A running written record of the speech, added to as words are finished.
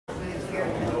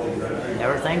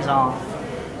Everything's on.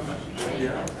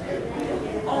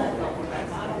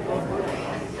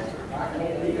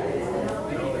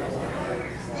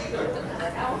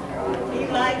 He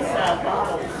likes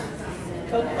bottles,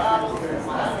 Coke bottles and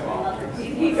stuff.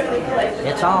 He really plays with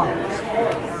It's on.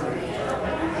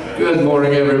 Good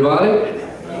morning, everybody.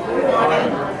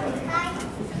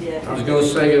 I was going to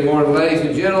say good morning, ladies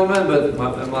and gentlemen, but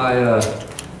my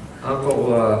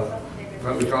uncle,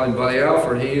 we call him Buddy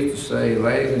Alfred, he used to say,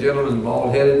 ladies and gentlemen,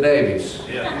 bald-headed babies.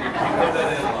 Yeah, he put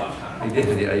that in a lot of times. He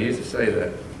did, yeah, he used to say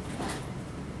that.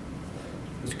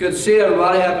 It's good to see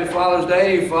everybody. Happy Father's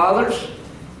Day to you fathers.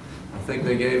 I think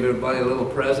they gave everybody a little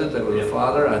present that was a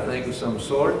father, I think, of some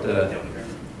sort.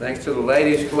 Thanks to the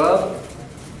Ladies Club.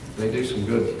 They do some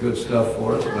good stuff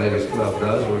for us. The Ladies Club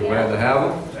does. We're glad to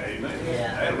have them.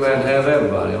 Yeah. We're glad to have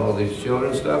everybody, all these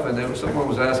children and stuff. And then someone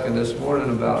was asking this morning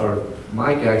about, or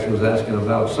Mike actually was asking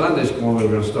about Sunday school. We were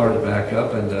going to start it back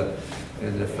up, and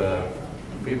if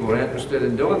people are interested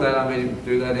in doing that, I mean,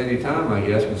 do that anytime, I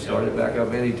guess. We can start it back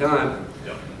up anytime.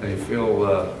 They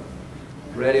feel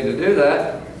ready to do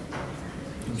that.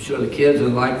 I'm sure the kids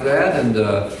would like that, and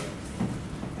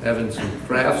having some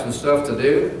crafts and stuff to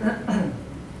do.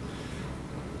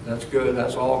 That's good.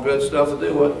 That's all good stuff to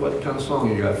do. What kind of song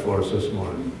you got for us this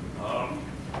morning?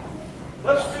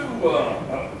 Let's do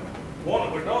one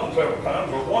that we've done several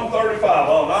times, but 135,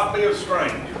 I'll Not Be a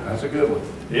Stranger. That's a good one.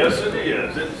 Yes, it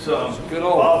is. It's good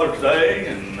old Father's Day,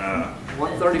 and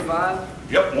 135?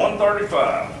 Yep,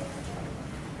 135.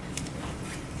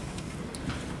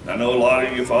 I know a lot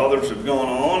of you fathers have gone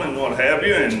on and what have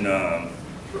you, and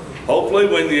hopefully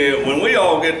when we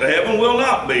all get to heaven, we'll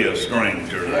not be a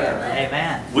stranger there.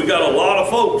 Amen. We got a lot of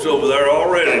folks over there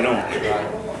already, don't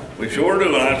we? We sure do,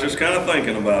 and I was just kind of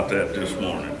thinking about that this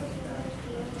morning.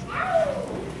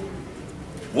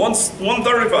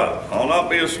 135, I'll not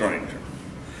be a stranger.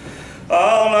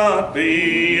 I'll not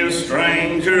be a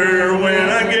stranger when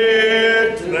I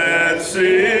get to that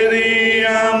city.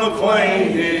 I'm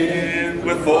acquainted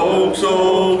with folks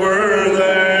over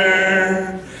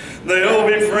there. They'll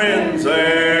be friends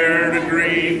there to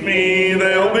greet me.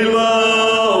 They'll be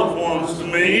loved ones to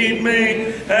meet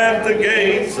me at the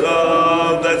gates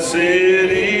of that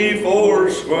city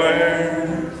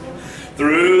foursquare.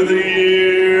 Through the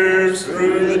years,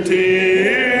 through the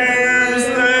tears,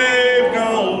 they've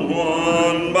gone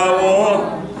one by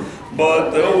one, but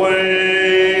they'll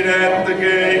wait at the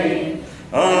gate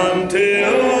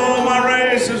until my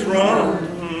race is run.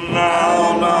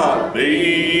 I'll not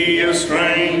be a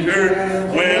stranger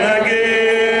when I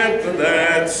get to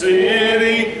that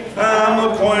city.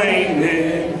 I'm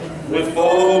acquainted with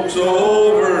folks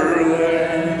over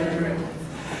there.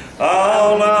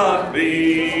 I'll not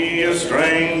be a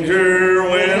stranger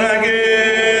when I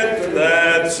get to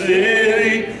that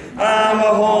city. I'm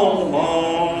a home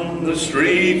on the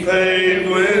street paved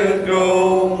with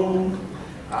gold.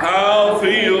 I'll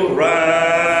feel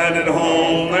right at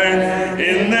home there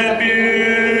in that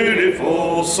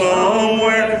beautiful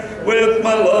somewhere with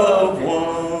my loved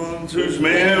ones whose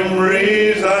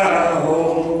memories I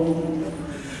hold.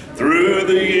 Through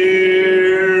the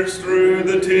years, through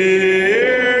the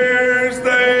tears,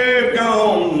 they've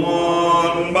gone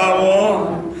one by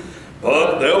one,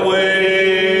 but they'll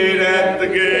wait at the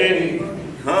gate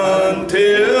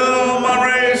until my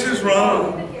race is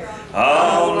run.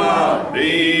 I'll not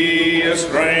be a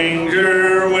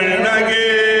stranger when I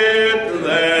get to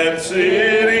that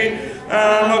city.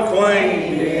 I'm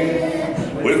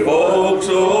acquainted with folks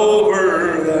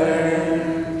over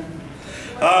there.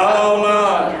 I'll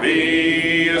not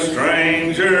be a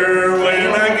stranger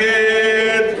when I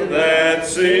get to that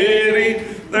city.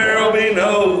 There'll be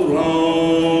no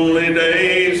lonely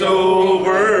days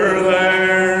over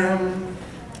there.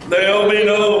 There'll be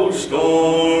no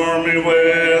stormy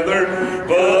weather,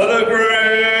 but a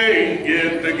great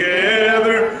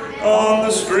get-together on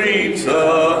the streets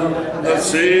of the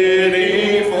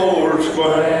city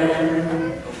foursquare.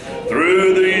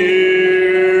 Through the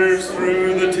years,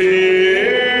 through the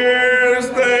tears,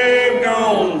 they've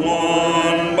gone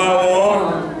one by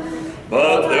one,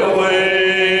 but they'll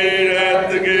wait at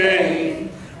the gate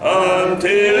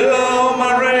until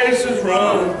my race is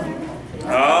run.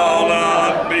 I'll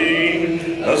not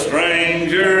be a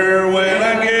stranger when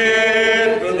I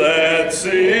get to that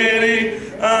city.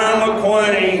 I'm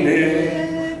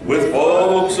acquainted with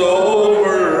folks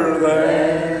over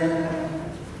there.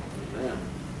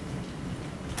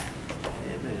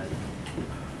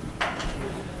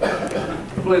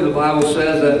 I believe the Bible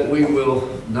says that we will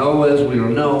know as we are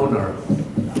known,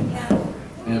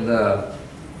 and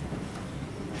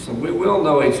so we will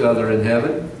know each other in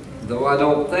heaven. though I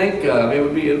don't think,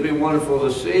 it'd be wonderful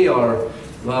to see our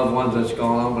loved ones that's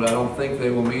gone on, but I don't think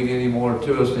they will mean any more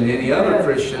to us than any other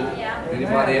Christian,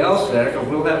 anybody else there, because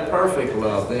we'll have perfect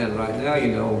love then. Right now,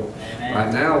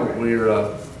 right now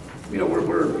we're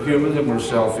humans and we're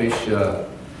selfish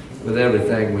with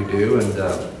everything we do, and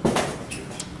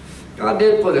God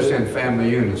did put us in family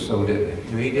units, so didn't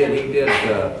He?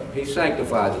 He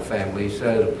sanctified the family. He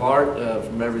set it apart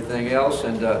from everything else,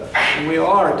 and we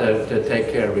are to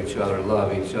take care of each other,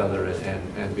 love each other,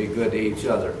 and be good to each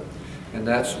other. And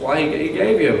that's why He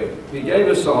gave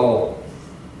us all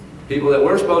people that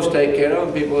we're supposed to take care of,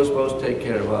 and people that are supposed to take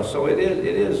care of us. So it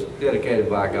is dedicated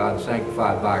by God, and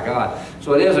sanctified by God.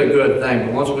 So it is a good thing.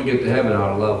 But once we get to heaven,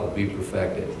 our love will be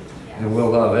perfected, and we'll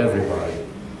love everybody.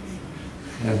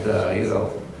 And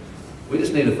we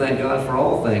just need to thank God for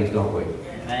all things, don't we?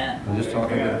 Amen. I'm just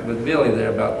talking with Millie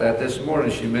there about that this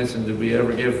morning. She mentioned, do we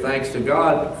ever give thanks to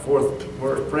God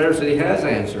for prayers that He has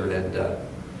answered? And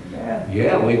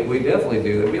yeah, we definitely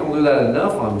do. We don't do that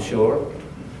enough, I'm sure.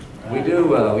 We do.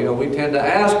 We tend to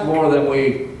ask more than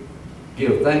we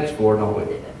give thanks for, don't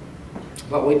we?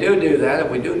 But we do that, and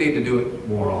we do need to do it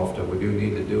more often. We do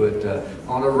need to do it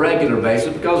on a regular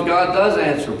basis, because God does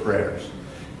answer prayers.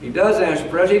 He does answer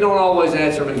prayers. He don't always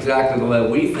answer them exactly the way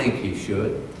we think He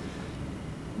should,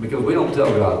 because we don't tell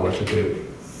God what to do.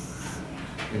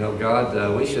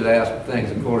 God, we should ask things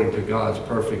according to God's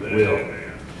perfect will.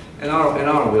 And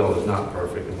our will is not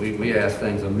perfect. And we ask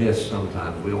things amiss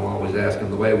sometimes. We don't always ask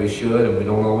them the way we should, and we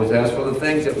don't always ask for the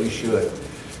things that we should.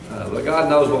 But God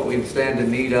knows what we stand in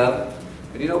need of.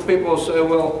 And people will say,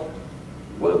 well,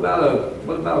 what about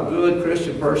a good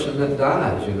Christian person that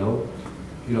dies,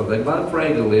 they might have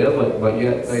prayed to live, but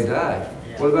yet they died.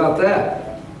 What about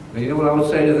that? And what I would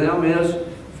say to them is,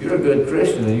 if you're a good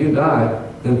Christian and you die,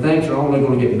 then things are only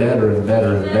going to get better and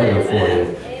better and better for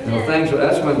you.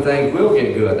 That's when things will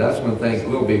get good. That's when things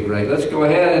will be great. Let's go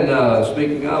ahead and,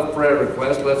 speaking of prayer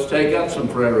requests, let's take up some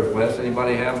prayer requests.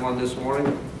 Anybody have one this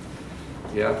morning?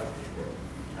 Yeah?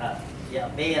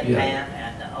 Me and Pam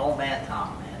and old man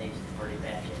Tom, man, he's pretty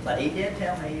bad. But he did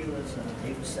tell me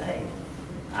he was saved.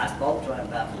 I spoke to him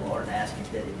about the Lord and asked him,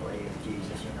 did he believe in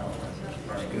Jesus,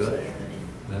 Good.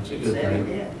 That's a he good said thing.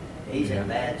 he did. He's in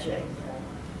bad shape.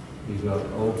 He's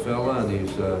an old fella, and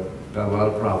he's got a lot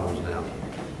of problems now.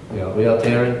 Yeah,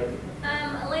 Terry?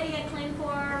 A lady I cleaned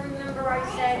for, remember I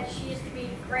said she used to be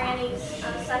Granny's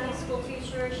Sunday school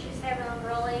teacher. She's having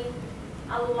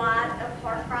a lot of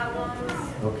heart problems.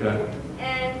 Okay.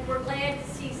 And we're glad to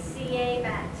see CA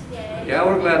back today. Yeah,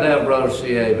 we're glad to have Brother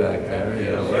CA back there.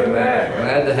 Yeah, we're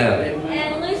glad to have him.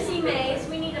 And Lucy Mays,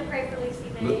 we need to pray for Lucy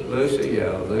Mays.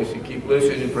 Lucy, keep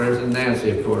Lucy in your prayers, and Nancy,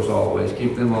 of course, always.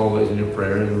 Keep them always in your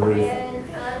prayer, and Ruth. And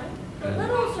the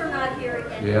Littles are not here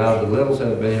again. Yeah, the Littles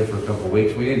have been here for a couple of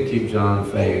weeks. We need to keep John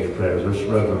and Faye in your prayers. They're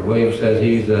struggling. William says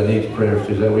he needs prayers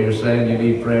too. Is that what you're saying? You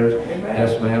need prayers? Amen.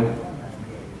 Yes, ma'am.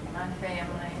 My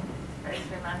family,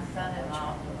 especially my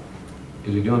son-in-law.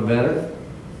 Is he doing better?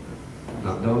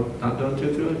 Not doing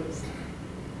too good?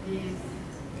 He's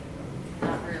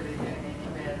not really doing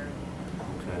any better.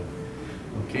 Okay.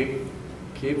 Well,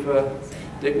 keep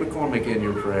Dick McCormick in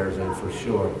your prayers then, for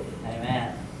sure.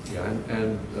 Amen. Yeah,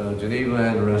 and Geneva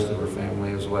and the rest of her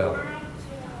family as well.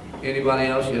 Anybody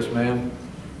else? Yes, ma'am?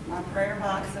 My prayer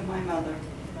box and my mother.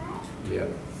 Yeah.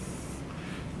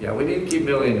 Yeah, we need to keep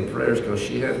Millie in the prayers, because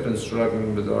she has been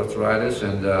struggling with arthritis,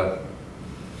 and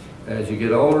as you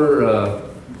get older,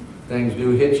 things do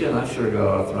hit you, and I've sure got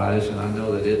arthritis, and I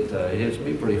know that it hits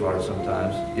me pretty hard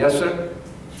sometimes. Yes, sir?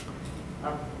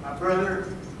 My brother.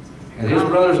 And his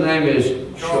brother's name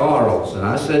is Charles, and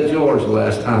I said George the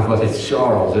last time, but it's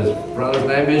Charles. His brother's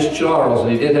name is Charles,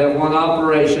 and he did have one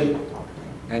operation.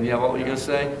 And yeah, what were you going to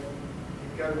say?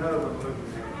 He's got another one looking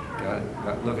at.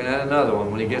 Got looking at another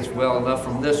one when he gets well enough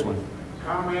from this one.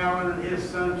 Tommy Allen and his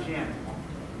son Shannon.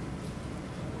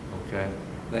 Okay.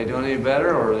 They doing any better,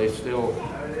 or are they still?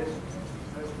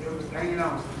 Let's hanging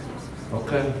on.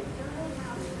 Okay.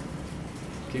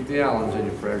 Keep the Allens in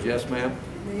your prayers. Yes, ma'am?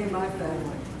 Me and my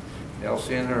family.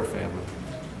 Elsie and her family.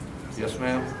 Yes,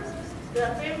 ma'am? The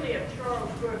family of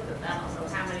Charles Griffith, I don't know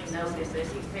how many know this, but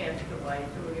he passed away,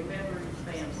 so remember his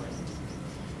family.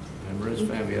 Remember his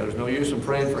family. Yeah, there's no use in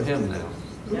praying for him now.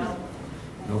 No.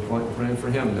 No point in praying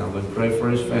for him now, but pray for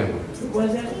his family. Who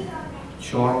was it?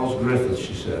 Charles Griffith,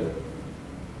 she said.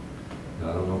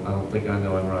 I don't know. I don't think I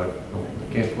know him right.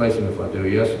 I can't place him if I do.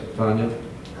 Yes, Tanya?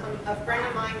 A friend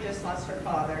of mine just lost her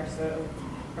father,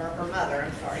 or her mother,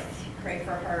 I'm sorry. Pray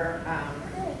for her.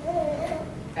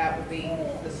 That would be,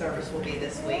 the service will be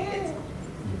this week. It's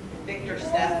Victor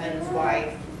Steffen's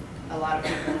wife. A lot of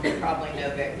people probably know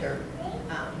Victor.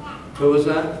 Who was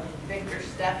that? Victor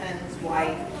Steffen's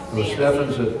wife. The Nancy.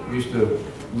 Steffens that used to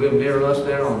live near us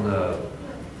there on the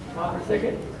Popper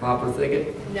Thicket? Popper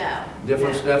Thicket? No.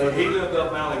 Different no. Steffens? He lived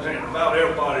up in Alexandria. About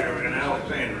everybody in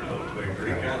Alexandria knows Victor.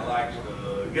 He kind of likes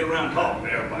to get around and talk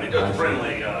to everybody. Just a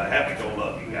friendly,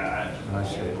 happy-go-lucky guy. I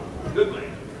see. Good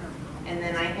man. And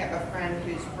then I have a friend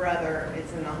whose brother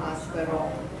is in the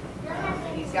hospital.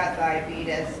 He's got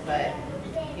diabetes, but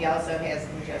he also has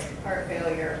congestive heart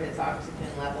failure. His oxygen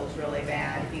level's really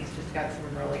bad. He's just got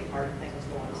some really hard things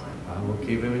going on. I will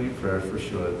keep him in your prayers for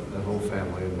sure, the whole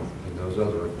family and those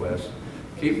other requests.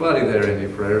 Keep Buddy there in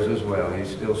your prayers as well. He's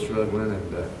still struggling,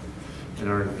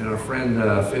 and our friend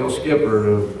Phil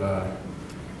Skipper,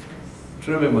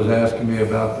 Truman was asking me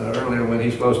about earlier when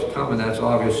he's supposed to come, and that's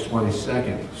August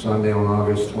 22nd, Sunday on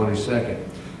August 22nd.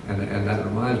 And that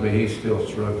reminds me, he's still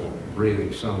struggling,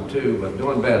 breathing some too, but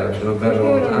doing better all the We're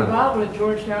doing a time. revival at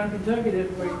Georgetown, Kentucky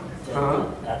this week.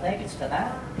 I think it's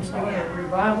tonight. We're doing a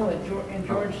revival in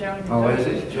Georgetown, Kentucky. Oh, is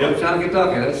it? Georgetown,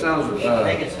 Kentucky, that sounds I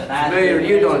think it's tonight. familiar to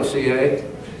you, don't CA?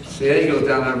 CA goes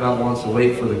down there about once a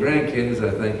week for the grandkids,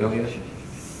 I think, don't you?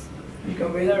 You're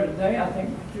gonna be there today, I think,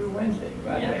 through Wednesday,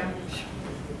 right? Yeah.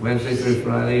 Wednesday through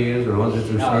Friday is, or Wednesday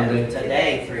through No, Sunday?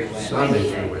 today through Wednesday.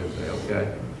 Sunday through Wednesday,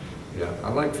 okay. Yeah,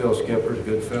 I like Phil Skipper, he's a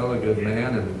good fella, good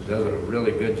man, and does a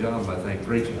really good job, I think,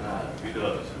 preaching. He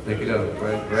does. I think he does.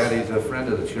 Glad he's a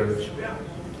friend of the church.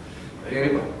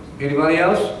 Anybody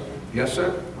else? Yes,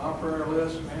 sir? My prayer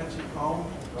list, Nancy Combs,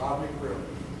 Rodney Grill.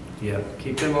 Yeah,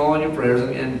 keep them all in your prayers,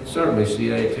 and certainly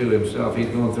CA too himself. He's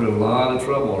going through a lot of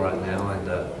trouble right now, and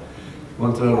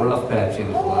going through a rough patch in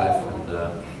his life,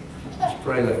 and just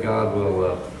pray that God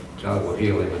will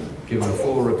heal him and give him a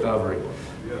full recovery.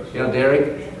 Yes. Yeah,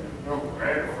 Derek? I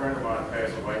had a friend of mine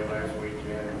pass away last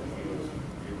weekend, and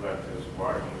he left his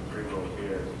wife and 3 little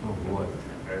kids. Oh, boy.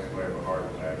 Passed away of a heart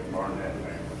attack, Barnett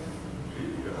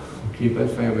family. Keep that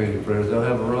family in your prayers. They'll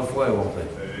have a rough way, won't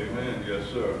they? Amen. Yes,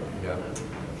 sir. Yeah.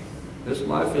 This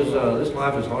life is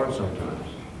hard sometimes.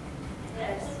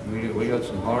 Yes. We got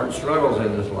some hard struggles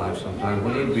in this life sometimes.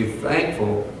 We need to be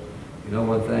thankful, you know,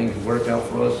 when things work out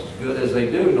for us as good as they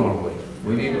do normally.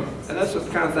 We need to, and that's the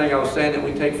kind of thing I was saying that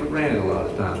we take for granted a lot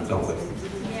of times, don't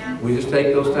we? Yeah. We just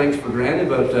take those things for granted,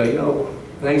 but, you know,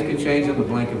 things can change in the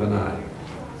blink of an eye.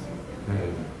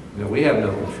 And, you know, we have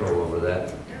no control over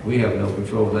that. We have no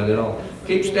control of that at all.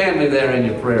 Keep Stanley there in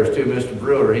your prayers too, Mr.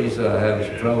 Brewer. He's having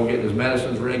some trouble getting his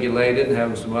medicines regulated and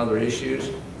having some other issues.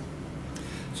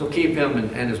 So keep him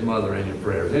and his mother in your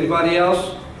prayers. Anybody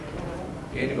else?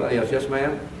 Anybody else? Yes,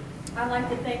 ma'am? I'd like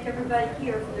to thank everybody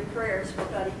here for their prayers for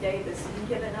Buddy Davis and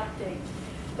give an update.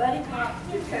 Buddy caught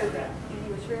COVID and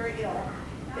he was very ill.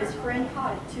 His friend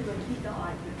caught it too and he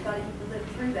died, but Buddy lived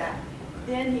through that.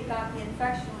 Then he got the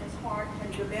infection in his heart,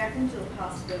 had to go back into the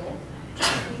hospital.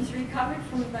 He's recovered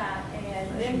from that, and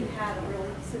then he had a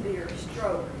really severe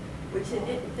stroke, which he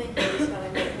didn't think he was going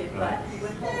to make it, but he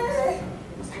went home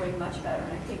and was doing much better,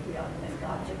 and I think we ought to thank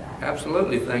God for that.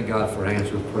 Absolutely thank God for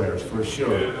answered prayers, for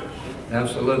sure.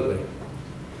 Absolutely.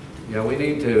 Yeah, we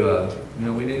need to, you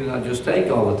know, we need to not just take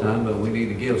all the time, but we need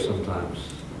to give sometimes.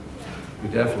 We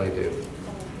definitely do.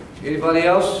 Anybody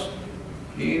else?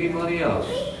 Anybody else?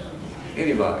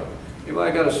 Anybody?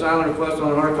 Anybody got a silent request on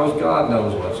their heart? Because God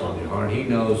knows what's on your heart. He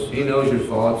knows your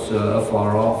thoughts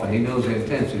afar off, and He knows the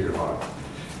intents of your heart.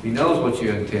 He knows what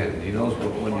you intend. He knows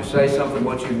when you say something,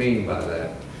 what you mean by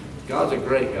that. God's a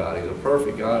great God. He's a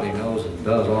perfect God. He knows and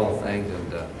does all things,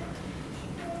 and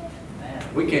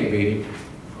we can't beat Him.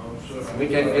 We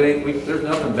can't get Him. There's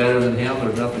nothing better than Him.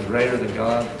 There's nothing greater than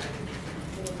God.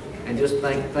 And just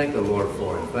thank the Lord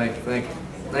for Him.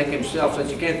 Thank Himself.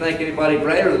 Since you can't thank anybody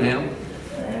greater than Him,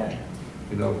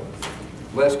 you know,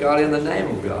 bless God in the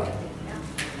name of God.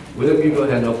 Will you go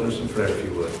ahead and open us in prayer if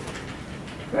you would?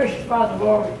 Gracious Father,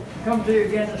 Lord, we come to you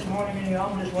again this morning in your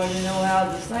humblest way. You know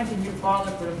how, just thanking you,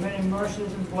 Father, for the many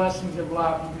mercies and blessings of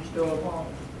life you bestow upon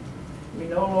us. We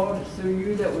know, Lord, it's through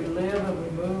you that we live and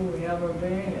we move, we have our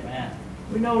being. Amen.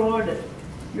 We know, Lord, that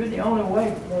you're the only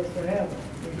way for us to heaven.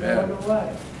 There's no other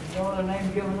way. There's no other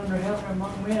name given under heaven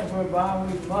among men whereby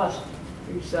we must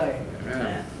be saved.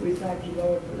 Amen. We thank you,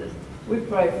 Lord, for this. We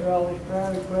pray for all these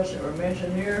prayer requests that were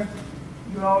mentioned here.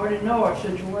 You already know our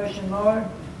situation, Lord.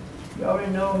 You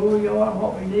already know who you are and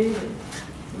what we need. And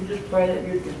we just pray that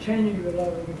you continue your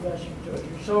love and your blessing to us.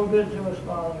 You're so good to us,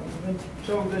 Father. You've been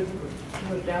so good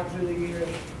to us down through the years.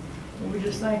 And we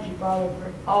just thank you, Father,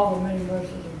 for all the many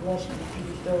mercies and blessings that you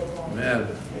bestow upon us.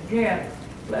 Amen. Again,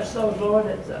 bless those, Lord,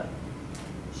 that's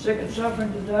sick and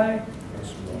suffering today.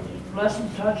 Bless them,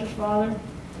 touch us, Father.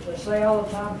 As I say all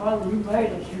the time, Father, you made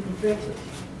us, you can fix us.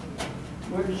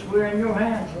 We're in your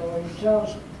hands, Lord. You tell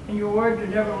us In your word, you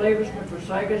never leave us nor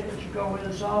forsake us, but you go with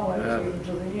us always, Yeah. even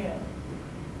to the end.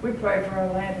 We pray for our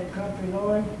land and country,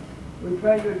 Lord. We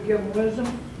pray you would give them wisdom,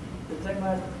 that they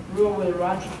might rule with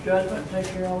righteous judgment and take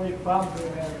care of all these problems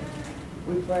we're having.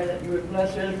 We pray that you would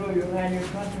bless Israel, your land, your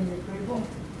country, and your people.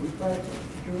 We pray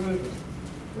for Jerusalem,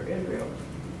 for Israel.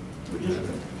 We just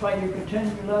pray you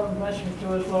continue your love and blessings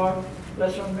to us, Lord.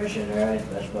 Bless our missionaries,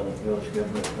 bless Brother Phil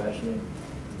Skipper especially,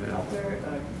 out there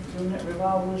doing that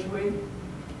revival this week.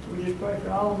 We just pray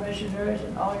for all the missionaries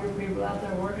and all your people out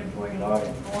there working for you, Lord,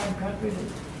 in foreign countries, and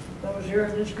those here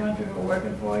in this country who are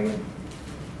working for you.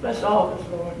 Bless all of us,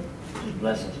 Lord. Just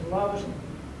bless us and love us. And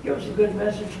give us a good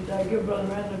message today. Give Brother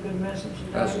Randall a good message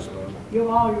today. Bless us, Lord. Give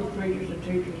all your preachers and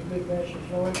teachers a good message,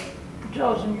 Lord. You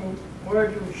tell us in your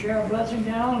word you would share a blessing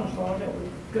down on us, Lord, that we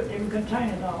couldn't even contain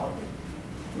it all.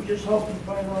 We just hope and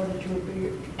pray, Lord, that you would be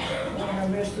in our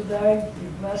midst today. You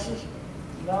bless us,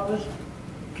 love us,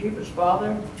 keep us,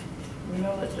 Father. We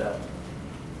know that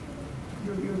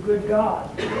you're a good God.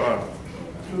 You are.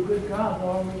 You're a good God,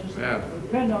 Lord. We just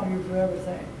depend on you for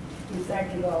everything. We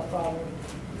thank you, Lord, Father.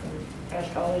 We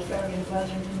ask all these favors and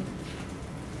blessings in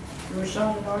your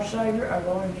Son and our Savior, our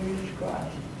Lord Jesus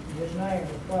Christ. In his name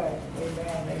we pray.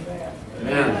 Amen, amen.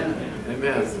 Amen.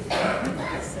 Amen.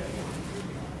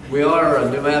 We are a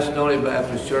New Macedonia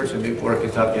Baptist Church in Newport,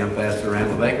 Kentucky. I'm Pastor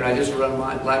Randall Baker. I just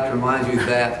like to remind you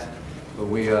that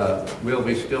we will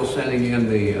be still sending in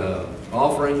the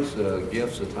offerings,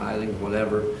 gifts, the tithing,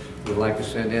 whatever we'd like to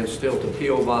send in, still to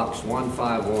P.O. Box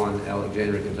 151,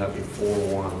 Alexandria, Kentucky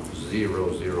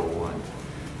 41001.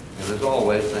 And as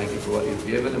always, thank you for what you've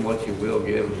given and what you will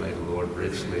give, and may the Lord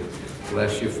richly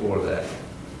bless you for that.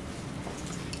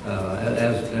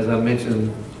 As I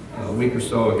mentioned a week or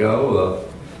so ago,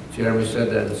 Jeremy said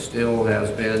that it still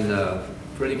has been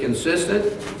pretty consistent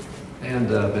and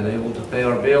been able to pay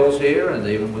our bills here, and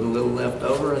even with a little left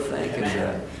over, I think,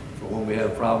 and for when we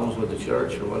have problems with the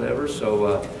church or whatever.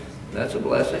 So that's a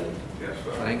blessing. Yes,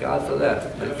 sir. Thank God for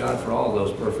that. Thank God for all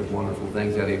those perfect, wonderful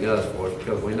things that he does for us,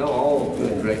 because we know all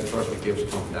good, great, and perfect gifts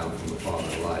come down from the Father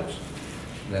of lights.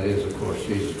 That is, of course,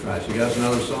 Jesus Christ. You guys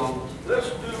another song? Let's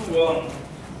do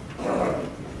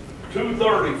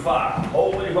 235.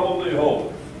 Holy, holy,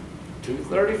 holy.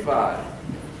 235.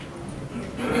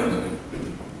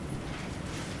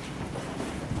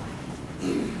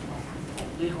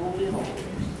 Holy, holy, holy.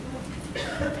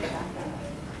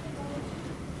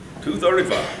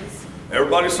 235.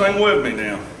 Everybody sing with me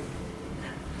now.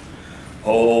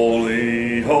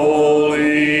 Holy,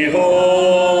 holy,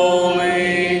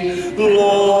 holy,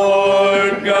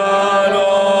 Lord God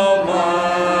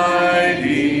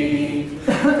Almighty,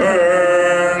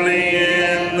 early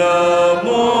in the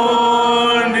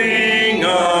morning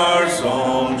our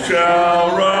song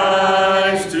shall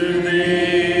rise to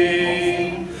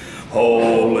thee.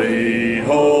 Holy,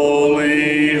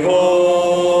 holy,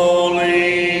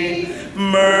 holy,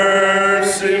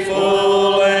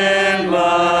 merciful and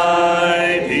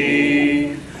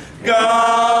mighty,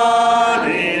 God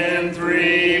in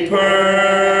three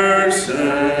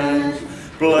persons,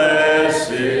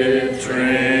 blessed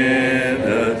Trinity.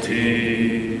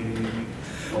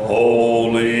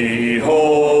 Holy,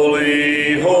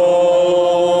 holy,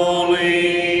 holy,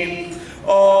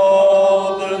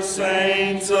 all the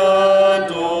saints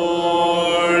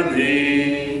adore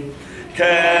thee,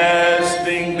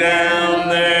 casting down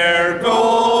their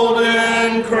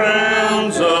golden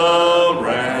crowns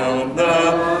around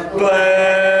the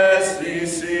glassy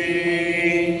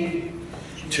sea.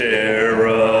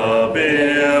 Cherubim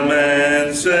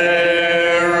and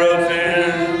seraphim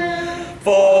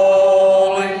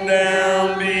falling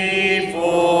down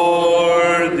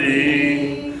before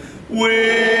thee,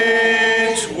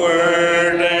 which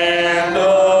word and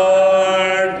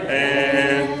art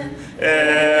and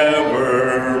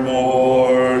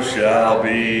evermore shall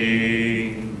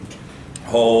be.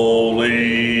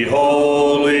 Holy,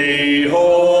 holy,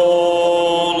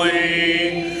 holy,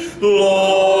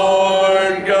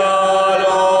 Lord God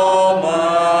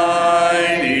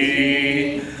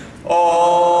Almighty,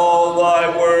 all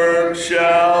thy works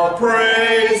shall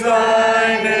praise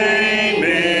thy name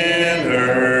in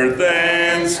earth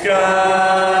and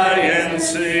sky and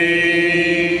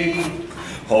sea.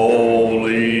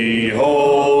 Holy,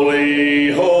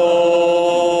 holy,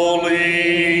 holy,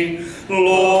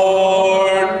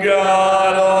 Lord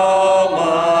God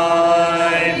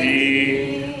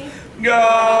Almighty,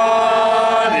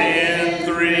 God in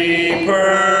three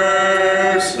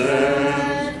persons,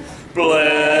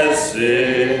 blessed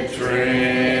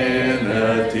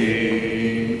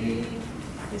Trinity.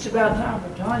 It's about time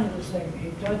for Tanya to sing He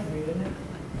Touched Me, isn't it?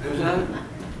 Who's that?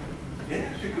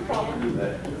 Yes, you could probably do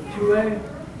that. 2A?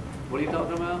 What are you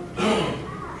talking about?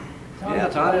 Yeah,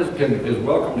 Tanya is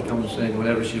welcome to come and sing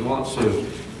whenever she wants to.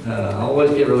 I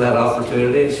always give her that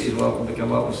opportunity, and she's welcome to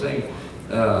come up and sing.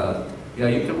 Yeah,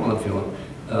 you come on if you want.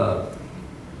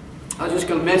 I was just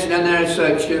going to mention down there it's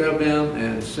cherubim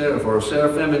and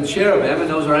seraphim and cherubim, and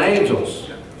those are angels.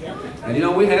 And you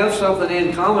know, we have something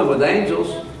in common with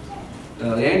angels.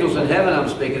 The angels in heaven I'm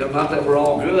speaking of, not that we're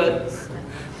all good.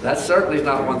 That certainly is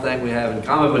not one thing we have in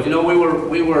common. But you know,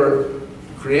 we were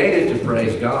created to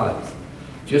praise God.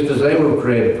 Just as they were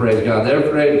created to praise God. They're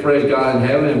created to praise God in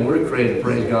heaven, and we're created to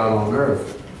praise God on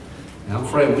earth. And I'm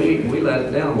afraid we let it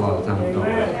down a lot of times, don't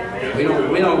we?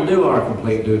 We don't do our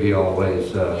complete duty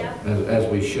always as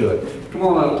we should. Come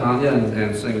on up, Tanya,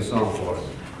 and sing a song for us.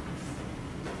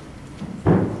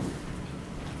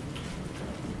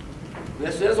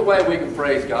 This is a way we can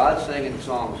praise God, singing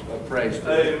songs of praise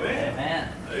to Him.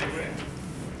 Amen. Amen.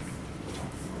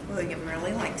 William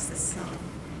really likes this song,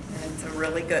 and it's a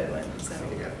really good one. So,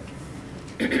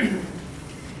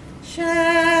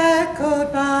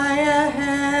 shackled by a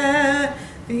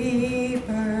heavy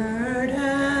burden,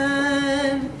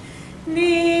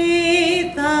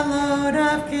 'neath the load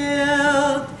of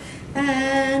guilt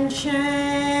and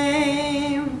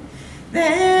shame,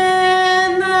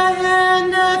 then the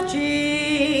hand of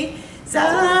Jesus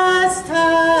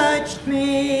touched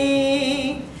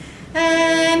me,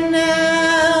 and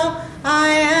now I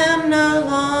am no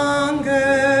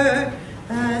longer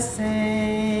the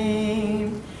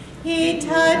same. He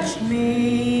touched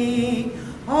me,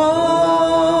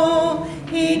 oh,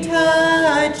 He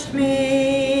touched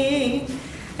me,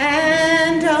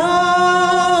 and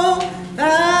oh,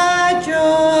 the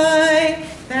joy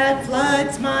that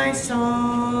floods my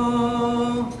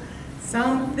soul.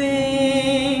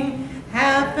 Something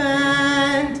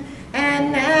happened,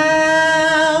 and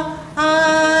now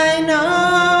I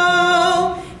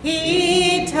know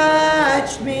He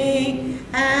touched me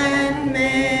and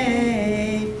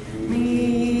made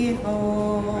me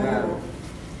whole.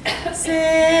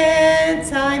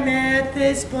 Since I met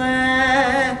this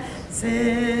blessed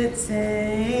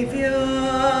Savior,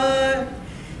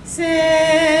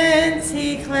 since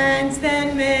He cleansed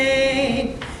and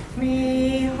made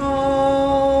me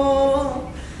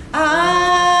whole,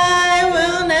 I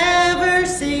will never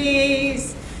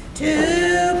cease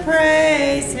to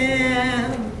praise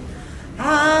Him.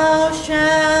 I'll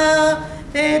shout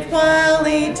it while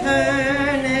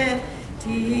eternity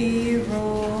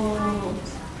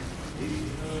rolls.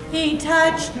 He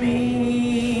touched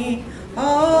me,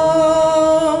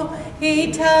 oh,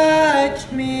 He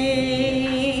touched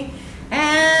me,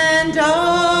 and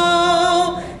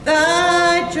oh,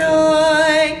 the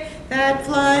joy that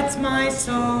floods my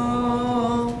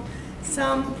soul.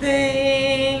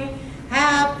 Something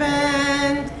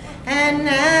happened, and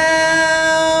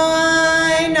now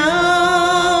I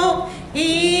know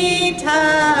He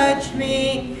touched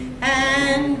me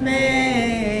and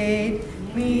made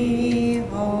me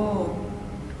whole.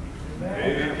 Thank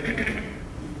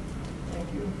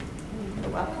you.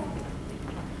 You're welcome.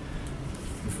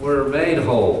 If we're made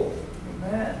whole,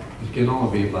 Amen. it can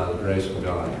only be by the grace of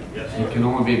God. Yes. It can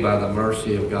only be by the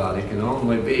mercy of God. It can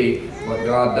only be what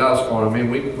God does for him. I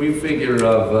mean, we figure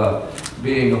of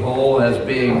being whole as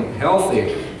being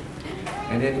healthy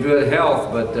and in good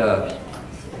health, but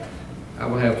I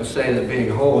would have to say that being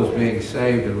whole is being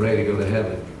saved and ready to go to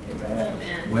heaven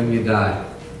when you die.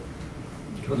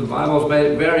 Because the Bible's made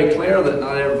it very clear that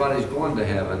not everybody's going to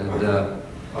heaven. And of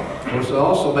course, it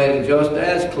also made it just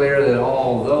as clear that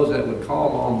all those that would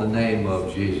call on the name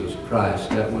of Jesus Christ,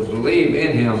 that would believe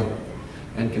in Him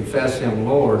and confess Him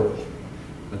Lord,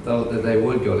 that they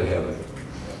would go to heaven.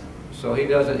 So He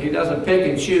doesn't pick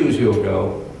and choose who'll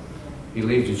go. He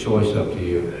leaves the choice up to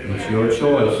you. It's your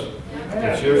choice.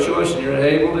 It's your choice, and you're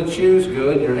able to choose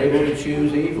good, you're able to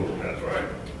choose evil. That's right.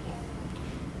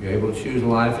 You're able to choose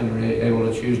life, and you're able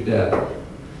to choose death.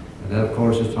 And that, of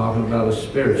course, is talking about a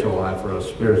spiritual life or a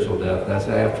spiritual death. That's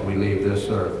after we leave this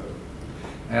earth,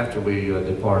 after we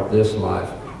depart this life.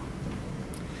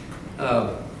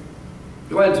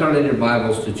 Go ahead and turn in your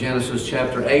Bibles to Genesis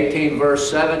chapter 18, verse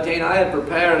 17. I had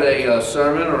prepared a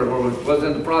sermon, or was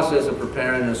in the process of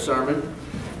preparing a sermon,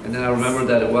 and then I remembered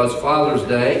that it was Father's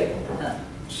Day.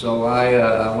 So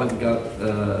I went and got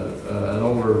an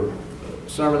older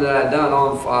sermon that I'd done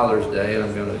on Father's Day, and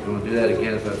I'm going to do that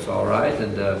again if that's all right.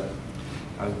 And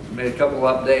I made a couple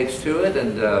updates to it,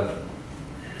 and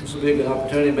this will be a good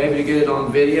opportunity maybe to get it on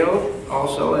video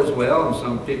also as well. And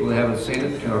some people that haven't seen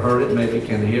it or heard it maybe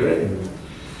can hear it,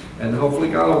 and hopefully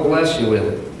God will bless you with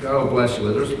it. God will bless you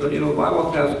with it. You know, the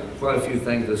Bible has quite a few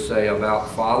things to say about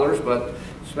fathers, but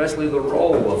especially the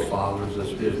role of fathers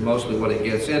is mostly what it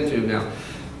gets into now.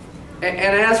 And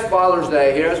as Father's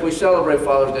Day here, as we celebrate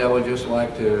Father's Day, I would just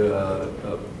like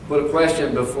to put a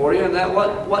question before you, and that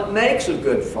what makes a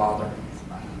good father?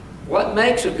 What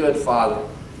makes a good father?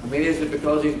 I mean, is it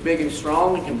because he's big and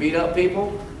strong and can beat up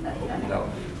people? No.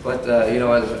 But, you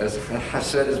know, as I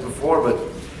said this before, but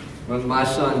when my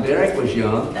son Derek was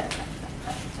young,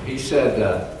 he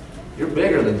said, you're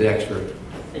bigger than Dexter.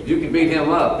 You can beat him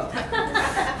up.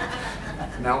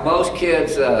 Now, most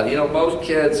kids, you know, most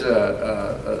kids,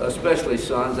 especially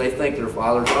sons, they think their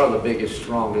fathers are the biggest,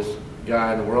 strongest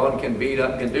guy in the world and can beat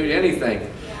up, can do anything.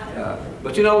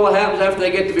 But you know what happens after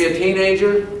they get to be a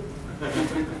teenager?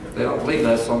 They don't believe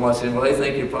that so much anymore. They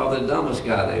think you're probably the dumbest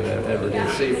guy they've ever did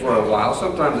see for a while.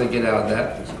 Sometimes they get out of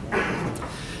that.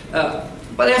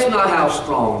 But that's not how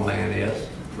strong a man is.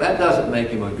 That doesn't make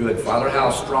him a good father, how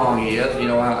strong he is, you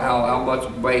know, how much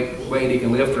weight he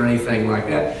can lift or anything like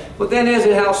that. But then is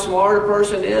it how smart a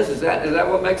person is? Is that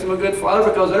what makes him a good father?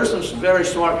 Because there's some very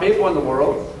smart people in the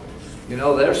world. You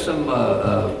know, there's some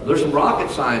rocket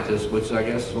scientists, which I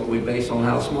guess is what we base on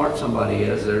how smart somebody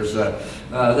is. There's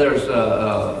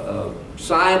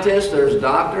scientists, there's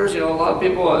doctors. You know, a lot of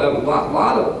people, a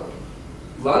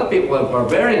lot of people are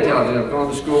very intelligent, have gone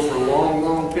to school for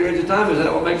long periods of time. Is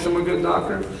that what makes them a good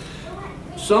doctor?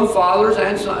 Some fathers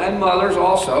and mothers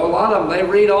also, a lot of them, they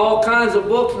read all kinds of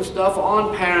books and stuff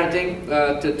on parenting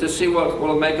to see what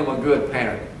will make them a good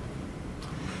parent.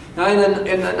 Now in the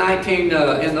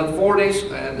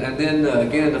 40s and then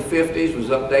again in the 50s, was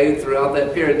updated throughout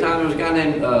that period of time. There was a guy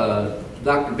named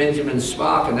Dr. Benjamin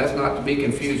Spock, and that's not to be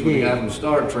confused with the guy from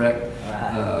Star Trek.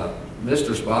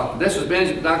 Mr. Spock. This is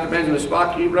Dr. Benjamin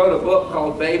Spock. He wrote a book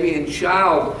called Baby and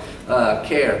Child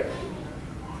Care,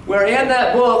 where in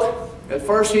that book, at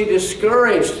first he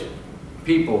discouraged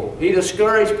people. He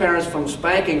discouraged parents from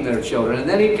spanking their children. And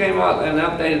then he came out and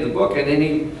updated the book, and then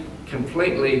he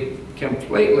completely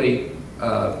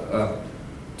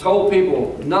told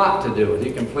people not to do it.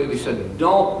 He completely said,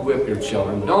 don't whip your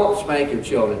children. Don't spank your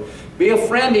children. Be a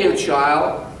friend to your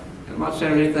child. I'm not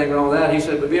saying anything wrong with that. He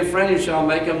said, but be a friend of your child,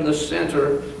 make them the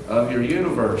center of your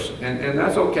universe. And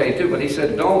that's okay too, but he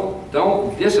said,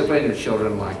 don't discipline your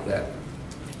children like that.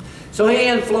 So he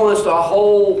influenced a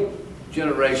whole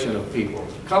generation of people,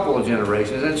 a couple of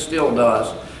generations, and still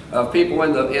does, of people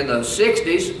in the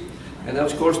 60s, and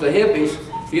of course the hippies.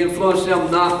 He influenced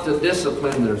them not to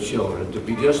discipline their children, to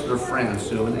be just their friends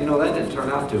too. And you know, that didn't turn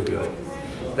out too good.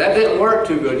 That didn't work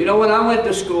too good. You know, when I went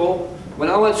to school,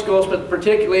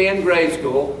 particularly in grade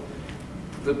school,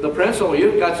 the principal,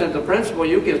 you got sent to the principal,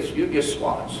 you get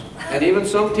swats. And even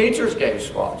some teachers gave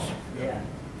swats. Yeah.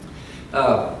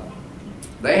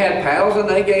 They had paddles, and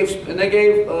they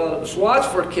gave swats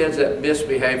for kids that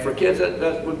misbehaved, for kids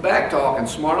that would backtalk and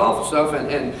smart off and stuff.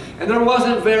 And there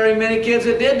wasn't very many kids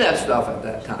that did that stuff at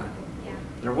that time. Yeah.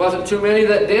 There wasn't too many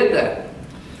that did that.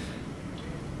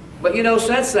 But you know,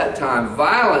 since that time,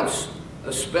 violence,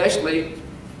 especially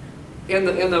in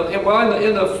the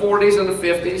 40s and the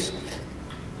 50s,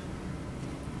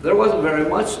 there wasn't very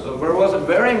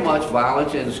much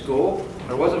violence in school.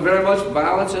 There wasn't very much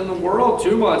violence in the world,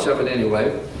 too much of it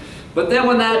anyway. But then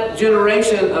when that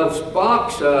generation of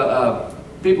Spock's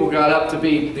people got up to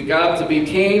be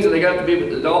teens, and they got to be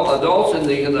adults in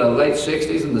the late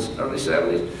 60s and the early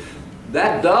 70s,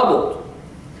 that doubled.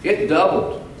 It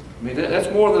doubled. I mean, that's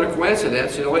more than a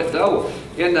coincidence. You know, it doubled.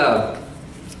 In the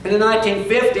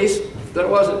 1950s, there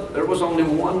was only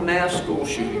one mass school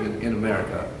shooting in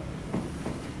America.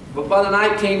 But by the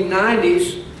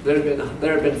 1990s, there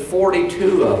had been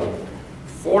 42 of them.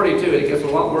 42. It gets a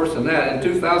lot worse than that. In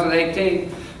 2018,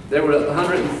 there were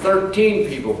 113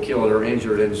 people killed or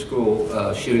injured in school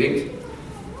shootings.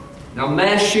 Now,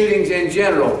 mass shootings in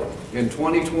general in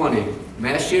 2020,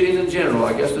 mass shootings in general,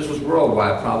 I guess this was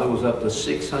worldwide, probably was up to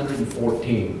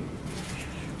 614.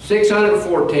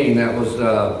 614. That was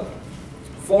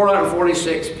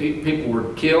 446 people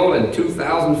were killed and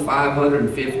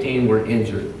 2,515 were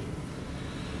injured.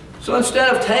 So instead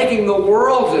of taking the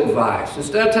world's advice,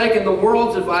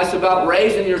 about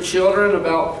raising your children,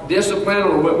 about discipline,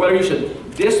 or whether you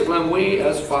should discipline, we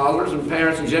as fathers and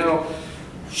parents in general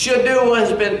should do what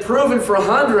has been proven for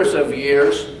hundreds of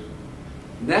years.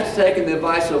 And that's taking the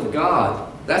advice of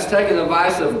God. That's taking the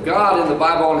advice of God in the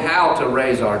Bible on how to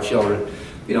raise our children.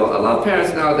 You know, a lot of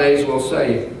parents nowadays will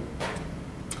say,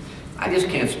 I just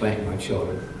can't spank my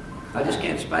children. I just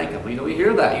can't spank them. You know, you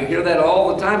hear that. You hear that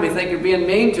all the time. You think you're being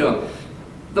mean to them.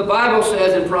 The Bible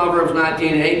says in Proverbs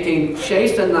 19:18,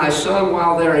 chasten thy son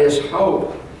while there is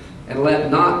hope, and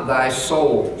let not thy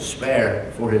soul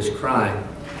spare for his crime.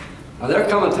 Now, there'll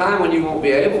come a time when you won't be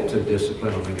able to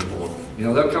discipline them anymore. You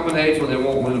know, there'll come an age when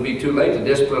it'll be too late to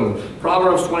discipline them.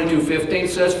 Proverbs 22:15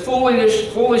 says,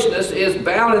 foolishness is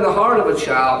bound in the heart of a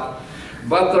child,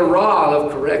 but the rod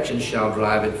of correction shall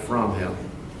drive it from him.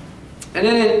 And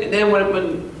then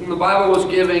when the Bible was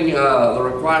giving the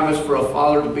requirements for a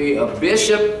father to be a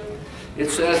bishop, it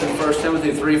says in 1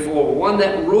 Timothy 3:4, one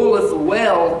that ruleth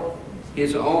well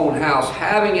his own house,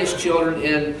 having his children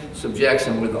in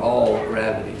subjection with all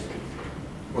gravity.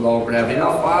 With all gravity.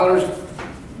 Now, fathers,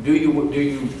 do you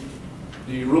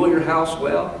rule your house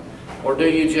well, or do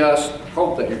you just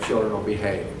hope that your children will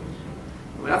behave?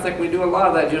 I mean, I think we do a lot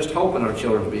of that, just hoping our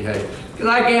children will behave. Because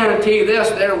I guarantee you this,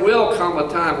 there will come a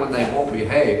time when they won't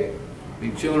behave. I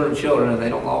mean, children are children, and they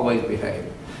don't always behave.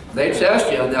 They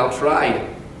test you, and they'll try you.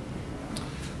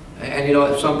 And you know,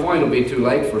 at some point it'll be too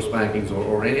late for spankings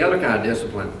or any other kind of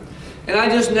discipline. And I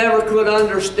just never could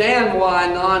understand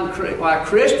why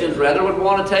Christians rather would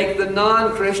want to take the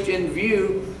non-Christian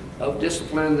view of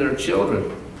disciplining their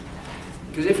children.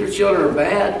 Because if your children are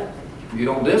bad, you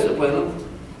don't discipline them,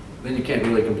 then you can't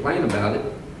really complain about it.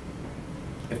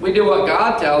 If we do what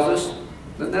God tells us,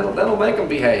 then that'll make them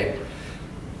behave.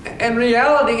 In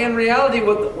reality,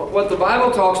 what the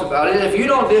Bible talks about is if you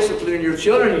don't discipline your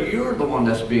children, you're the one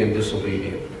that's being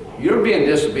disobedient. You're being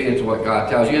disobedient to what God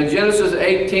tells you. In Genesis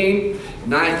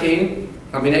 18:17,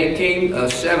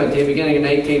 beginning in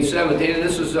 18:17, and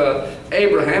this is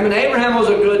Abraham. And Abraham was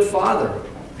a good father.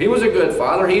 He was a good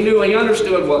father. He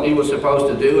understood what he was supposed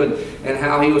to do and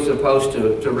how he was supposed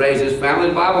to raise his family.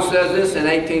 The Bible says this in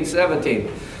 18:17.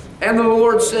 And the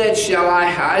Lord said, shall I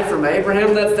hide from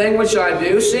Abraham that thing which I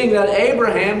do, seeing that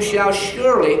Abraham shall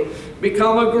surely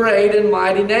become a great and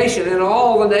mighty nation, and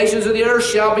all the nations of the earth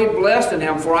shall be blessed in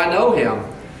him, for I know him,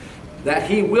 that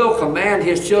he will command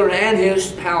his children and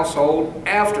his household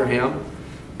after him,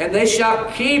 and they shall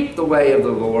keep the way of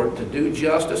the Lord to do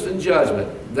justice and judgment,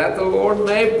 that the Lord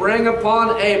may bring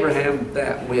upon Abraham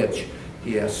that which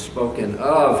he has spoken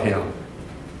of him.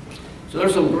 So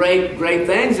there's some great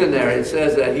things in there. It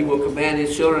says that he will command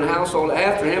his children and household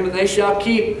after him, and they shall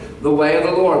keep the way of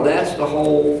the Lord. That's the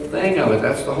whole thing of it.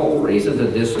 That's the whole reason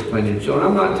to discipline your children.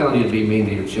 I'm not telling you to be mean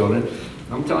to your children.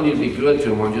 I'm telling you to be good to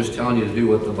them. I'm just telling you to do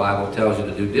what the Bible tells you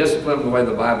to do. Discipline them the way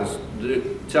the Bible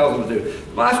tells them to do.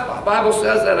 The Bible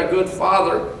says that a good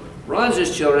father runs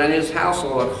his children and his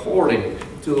household according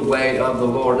to the way of the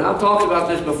Lord. Now, I've talked about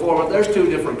this before, but there's two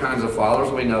different kinds of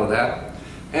fathers. We know that.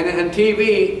 And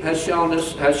TV has shown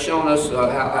us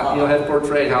has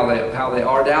portrayed how they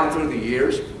are down through the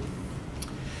years.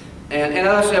 And as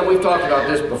I said, we've talked about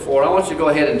this before. I want you to go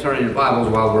ahead and turn in your Bibles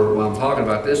while I'm talking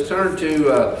about this. Turn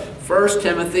to 1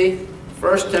 Timothy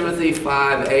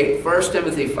 5:8. 1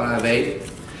 Timothy 5:8.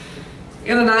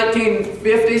 In the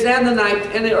 1950s and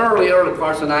the early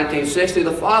parts of 1960,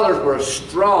 the fathers were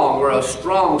strong,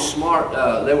 smart.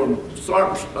 They were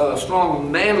strong,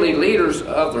 manly leaders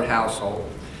of their household.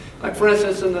 Like, for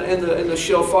instance, in the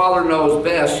show Father Knows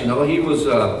Best, you know, he was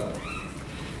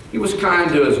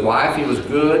kind to his wife. He was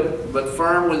good, but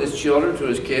firm with his children, to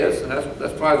his kids, and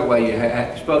that's probably the way you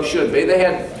should be. They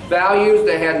had values,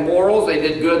 they had morals, they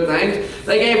did good things,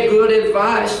 they gave good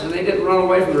advice, and they didn't run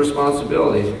away from the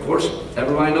responsibilities. Of course,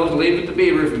 everybody knows Leave It to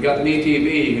Beaver. If you've got Me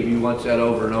TV, you can watch that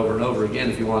over and over and over again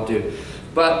if you want to.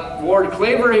 But Ward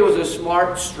Cleaver, he was a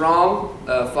smart, strong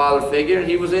father figure, and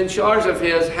he was in charge of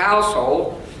his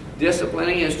household,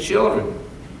 disciplining his children.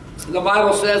 The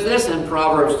Bible says this in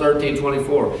Proverbs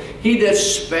 13:24. He that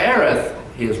spareth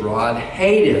his rod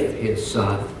hateth his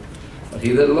son, but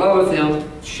he that loveth him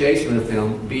chasteneth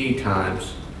him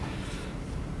betimes.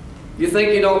 You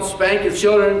think you don't spank your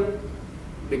children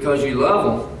because you love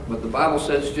them, but the Bible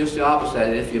says just the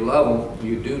opposite. If you love them,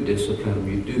 you do discipline them,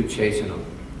 you do chasten them.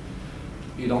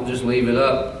 You don't just leave it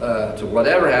up to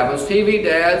whatever happens. TV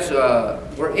dads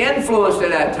were influenced at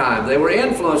that time. They were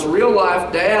influenced. Real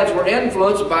life dads were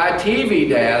influenced by TV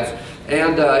dads.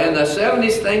 And in the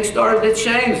 70s, things started to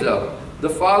change, though. The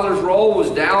father's role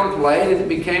was downplayed, and it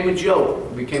became a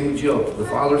joke. It became a joke. The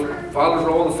father's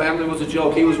role in the family was a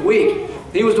joke. He was weak.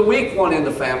 He was the weak one in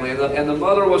the family, and the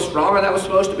mother was strong, and that was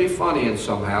supposed to be funny and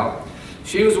somehow.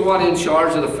 She was the one in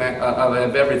charge of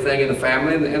everything in the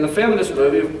family, and the feminist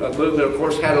movement, of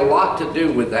course, had a lot to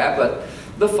do with that. But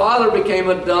the father became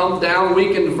a dumbed down,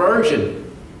 weakened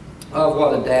version of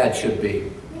what a dad should be.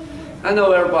 I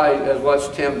know everybody has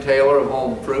watched Tim Taylor of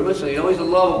Home Improvement, and you know he's a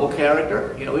lovable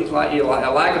character. You know he's a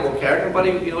likable character, but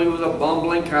he was a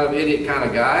bumbling kind of idiot kind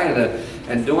of guy,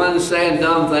 and doing and saying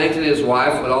dumb things, and his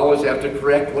wife would always have to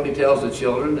correct what he tells the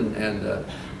children, and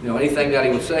you know, anything that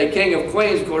he would say. King of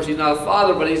Queens, of course, he's not a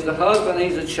father, but he's the husband.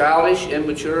 He's a childish,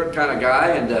 immature kind of guy,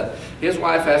 and his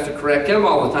wife has to correct him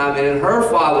all the time. And then her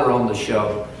father on the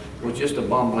show was just a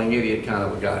bumbling idiot kind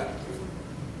of a guy.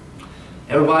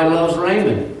 Everybody loves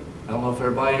Raymond. I don't know if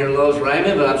everybody here loves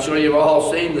Raymond, but I'm sure you've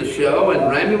all seen the show. And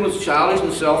Raymond was childish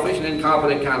and selfish and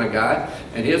incompetent kind of guy.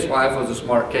 And his wife was a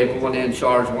smart, capable, and in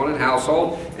charge one in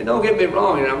household. And don't get me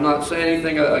wrong, and I'm not saying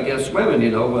anything against women,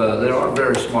 you know. There are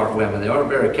very smart women. They are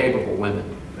very capable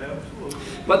women.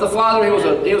 But the father,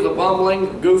 he was a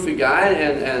bumbling, goofy guy,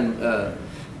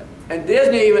 and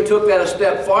Disney even took that a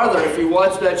step farther. If you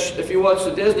watch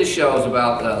the Disney shows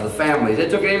about the families, they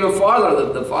took it even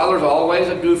farther. The father's always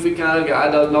a goofy kind of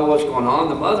guy, doesn't know what's going on.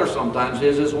 The mother sometimes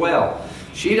is as well.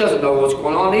 She doesn't know what's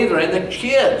going on either. And the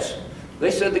kids,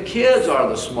 they said the kids are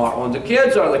the smart ones. The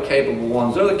kids are the capable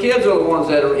ones. The kids are the ones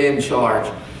that are in charge.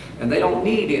 And they don't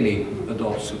need any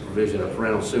adult supervision or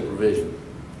parental supervision.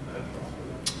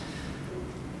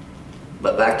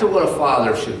 But back to what a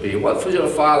father should be. What should a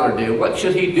father do? What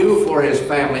should he do for his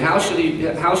family? How should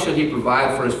he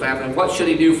provide for his family? And what should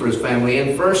he do for his family?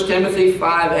 In 1 Timothy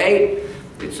 5:8,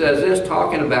 it says this,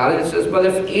 talking about it. It says, but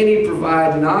if any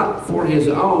provide not for his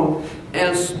own,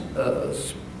 and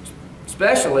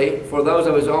especially for those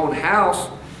of his own house,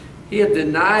 he had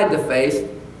denied the faith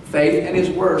and is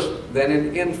worse than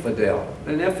an infidel.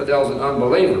 An infidel is an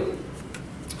unbeliever.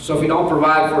 So if you don't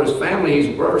provide for his family,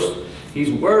 he's worse. He's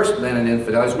worse than an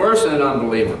infidel. He's worse than an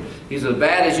unbeliever. He's as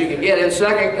bad as you can get. In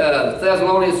 2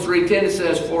 Thessalonians 3:10 it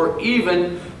says, for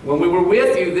even when we were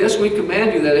with you, this we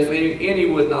command you, that if any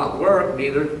would not work,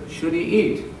 neither should he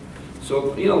eat.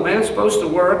 So, you know, man's supposed to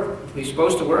work. He's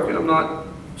supposed to work, and I'm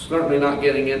certainly not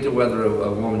getting into whether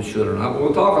a woman should or not, but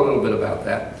we'll talk a little bit about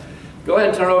that. Go ahead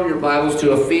and turn over your Bibles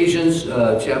to Ephesians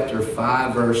chapter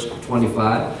 5, verse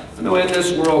 25. I know in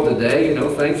this world today, you know,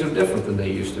 things are different than they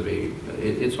used to be.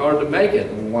 It's hard to make it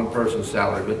on one person's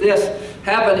salary. But this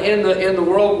happened in the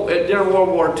world during World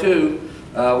War II,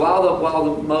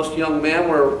 while the most young men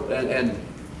were and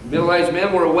middle-aged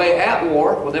men were away at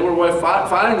war. When they were away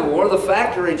fighting the war, the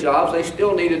factory jobs, they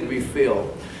still needed to be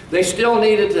filled. They still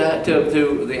needed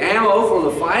the ammo for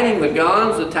the fighting, the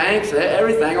guns, the tanks,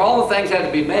 everything. All the things had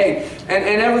to be made,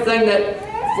 and everything that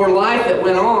for life that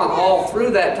went on all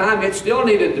through that time, it still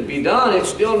needed to be done. It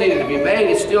still needed to be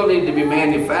made. It still needed to be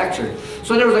manufactured.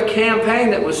 So there was a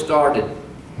campaign that was started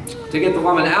to get the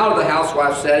woman out of the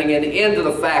housewife setting and into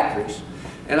the factories.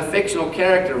 And a fictional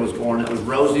character was born. It was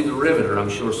Rosie the Riveter. I'm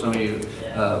sure some of you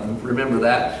remember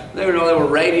that. There were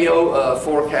radio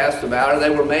forecasts about her. They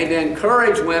were made to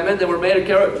encourage women. They were made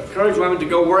to encourage women to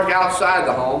go work outside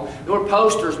the home. There were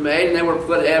posters made, and they were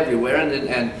put everywhere.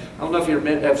 And I don't know if you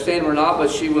have seen her or not,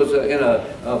 but she was in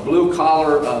a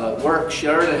blue-collar work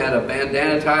shirt and had a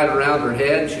bandana tied around her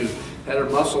head. She had her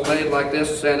muscle made like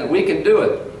this, saying that we can do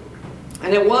it.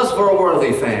 And it was for a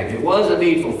worthy thing. It was a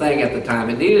needful thing at the time.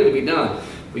 It needed to be done.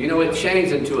 But you know, it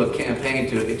changed into a campaign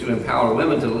to empower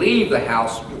women to leave the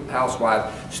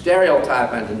housewife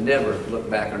stereotype and to never look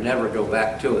back or never go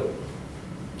back to it.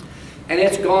 And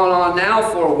it's gone on now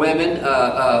for women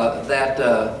that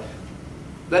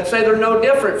say they're no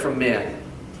different from men.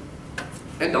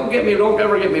 And don't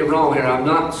ever get me wrong here. I'm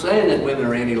not saying that women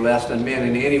are any less than men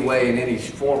in any way, in any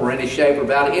form, or any shape, or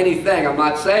about anything. I'm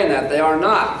not saying that. They are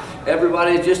not.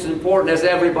 Everybody is just as important as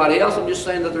everybody else. I'm just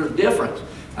saying that there's difference.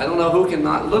 I don't know who can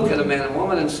not look at a man and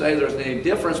woman and say there's any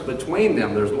difference between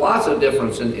them. There's lots of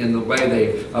difference in the way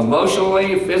they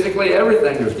emotionally, physically,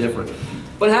 everything there's different.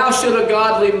 But how should a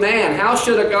godly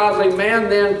man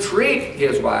then treat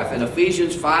his wife? In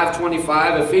Ephesians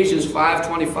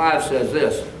 5:25 says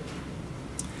this,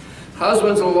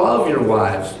 husbands, love your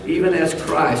wives, even as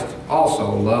Christ also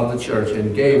loved the church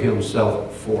and gave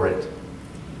himself for it.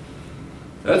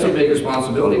 That's a big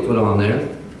responsibility put on there.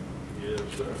 Yes,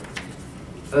 sir.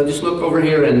 Just look over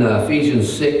here in Ephesians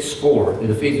 6:4.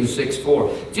 In Ephesians 6:4,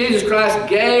 Jesus Christ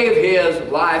gave his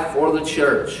life for the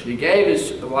church. He gave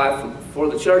his life for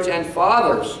the church. And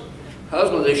fathers,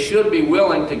 husbands, they should be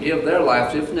willing to give their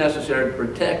lives, if necessary, to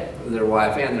protect their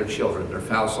wife and their children, their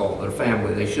household, their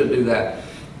family. They should do that.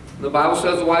 The Bible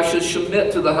says the wife should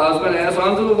submit to the husband as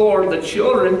unto the Lord. The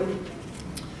children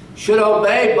should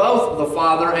obey both the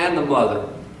father and the mother.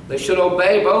 They should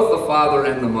obey both the father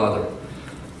and the mother.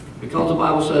 Because the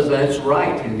Bible says that's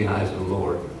right in the eyes of the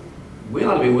Lord. We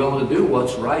ought to be willing to do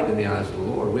what's right in the eyes of the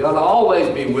Lord. We ought to always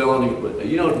be willing to,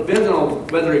 you know, depending on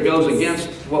whether it goes against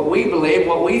what we believe,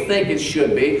 what we think it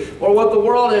should be, or what the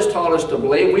world has taught us to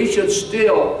believe, we should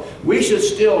still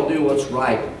do what's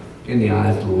right in the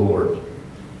eyes of the Lord.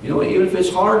 You know, even if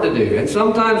it's hard to do. And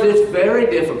sometimes it's very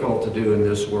difficult to do in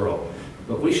this world.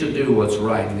 But we should do what's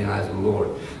right in the eyes of the Lord.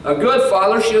 A good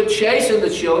father should chasten the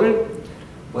children,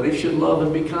 but he should love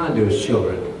and be kind to his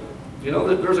children. You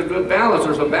know, there's a good balance.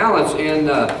 There's a balance in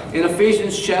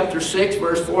Ephesians chapter 6,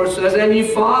 verse 4. It says, "And you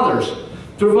fathers,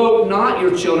 provoke not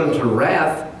your children to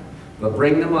wrath, but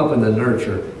bring them up in the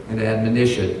nurture and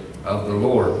admonition of the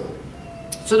Lord."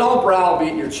 So don't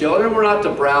browbeat your children. We're not to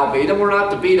browbeat them. We're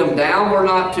not to beat them down. We're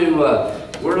not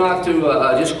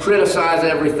to just criticize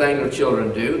everything their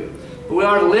children do. But we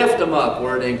are to lift them up.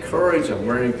 We're to encourage them.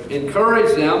 We're to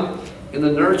encourage them in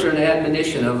the nurture and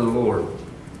admonition of the Lord.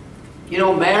 You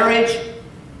know, marriage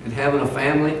and having a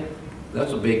family,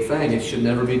 that's a big thing. It should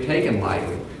never be taken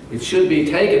lightly. It should be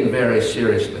taken very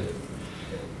seriously.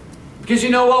 Because you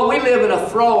know what? We live in a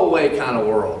throwaway kind of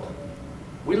world.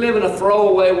 We live in a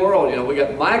throwaway world. You know, we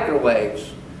got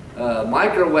microwaves,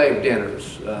 microwave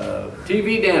dinners,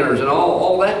 TV dinners, and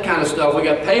all that kind of stuff. We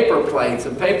got paper plates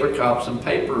and paper cups and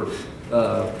paper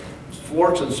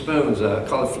forks and spoons,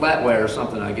 called flatware or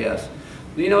something, I guess.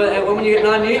 You know, and when you get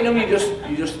done eating them, you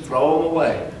just throw them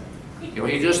away. You know,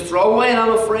 you just throw away, and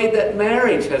I'm afraid that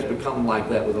marriage has become like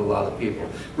that with a lot of people.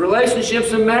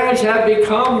 Relationships and marriage have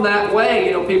become that way.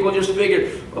 You know, people just figure,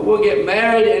 well, we'll get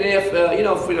married, and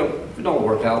if we don't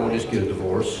work out, we'll just get a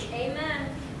divorce. Amen.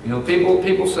 You know,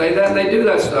 people say that, and they do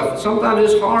that stuff.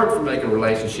 Sometimes it's hard to make a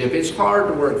relationship. It's hard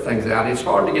to work things out. It's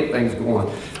hard to get things going.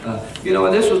 You know,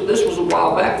 and this was a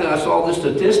while back that I saw this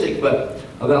statistic, but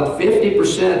about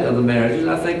 50% of the marriages,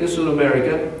 I think this is in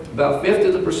America, about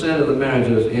 50% of the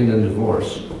marriages end in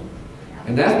divorce.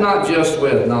 And that's not just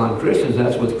with non-Christians,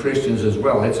 that's with Christians as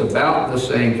well. It's about the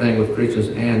same thing with Christians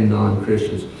and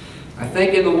non-Christians. I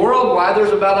think in the worldwide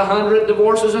there's about 100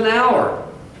 divorces an hour.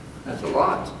 That's a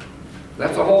lot.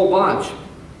 That's a whole bunch.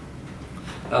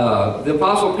 The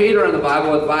Apostle Peter in the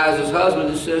Bible advised his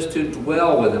husband, it says to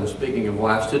dwell with them, speaking of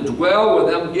wives, to dwell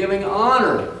with them, giving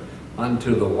honor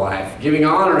unto the wife. Giving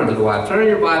honor unto the wife. Turn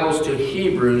your Bibles to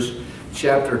Hebrews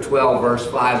chapter 12, verse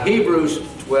 5. Hebrews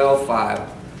 12:5.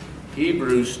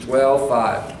 Hebrews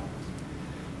 12:5.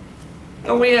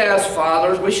 And we as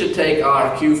fathers, we should take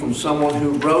our cue from someone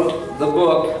who wrote the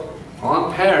book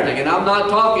on parenting. And I'm not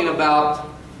talking about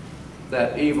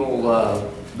that evil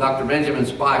Dr. Benjamin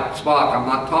Spock. I'm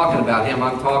not talking about him.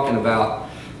 I'm talking about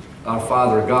our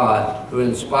Father God, who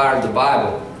inspired the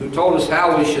Bible, who told us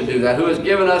how we should do that, who has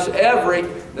given us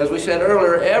as we said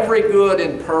earlier, every good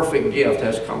and perfect gift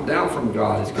has come down from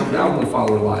God. It's come down from the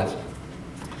Father of lights.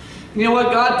 You know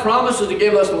what? God promises to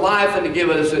give us life and to give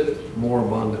us it more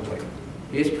abundantly.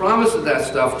 He's promised that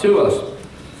stuff to us.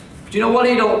 But you know what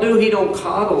He don't do? He don't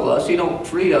coddle us. He don't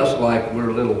treat us like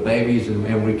we're little babies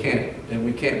and we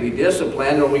can't be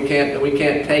disciplined, or we can't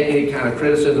take any kind of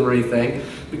criticism or anything,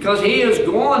 because He is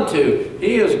going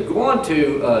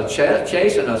to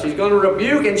chasten us. He's going to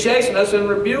rebuke and chasten us, and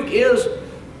rebuke is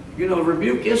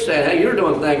saying, hey, you're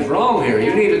doing things wrong here.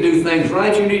 You need to do things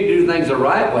right. You need to do things the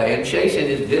right way. And chasten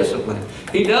is discipline.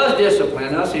 He does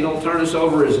discipline us. He don't turn us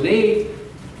over His knee,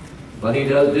 but He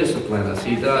does discipline us.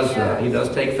 He does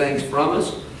take things from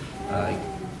us.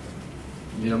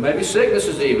 You know, maybe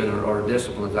sicknesses even or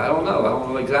disciplines. I don't know. I don't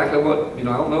know exactly what, I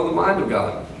don't know the mind of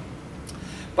God.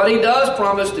 But He does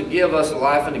promise to give us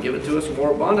life and to give it to us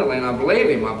more abundantly, and I believe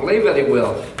Him. I believe that He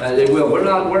will.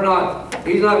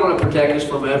 He's not going to protect us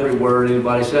from every word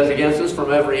anybody says against us,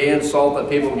 from every insult that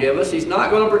people give us. He's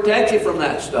not going to protect you from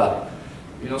that stuff.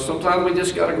 You know, sometimes we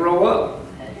just got to grow up.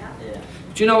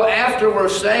 But you know, after we're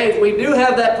saved, we do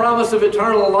have that promise of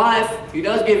eternal life. He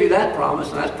does give you that promise,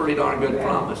 and that's a pretty darn good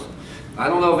promise. I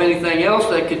don't know of anything else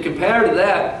that could compare to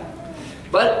that.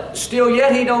 But still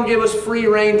yet, He don't give us free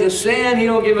rein to sin. He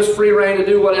don't give us free rein to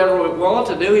do whatever we want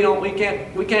to do.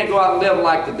 We can't go out and live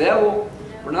like the devil.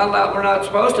 We're not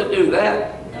supposed to do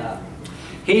that.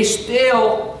 He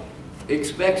still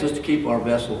expects us to keep our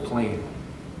vessel clean.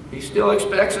 He still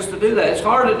expects us to do that. It's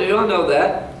hard to do, I know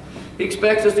that. He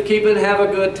expects us to keep it and have a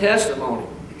good testimony.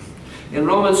 In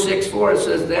Romans 6:4 it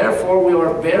says, therefore we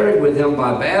are buried with Him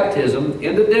by baptism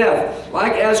into death,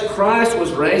 like as Christ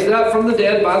was raised up from the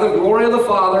dead by the glory of the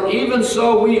Father, even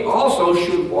so we also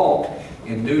should walk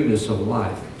in newness of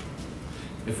life.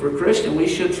 If we're Christian, we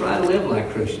should try to live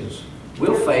like Christians.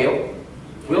 We'll fail,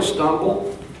 we'll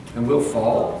stumble, and we'll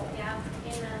fall. Yeah.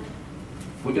 Amen.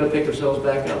 We got to pick ourselves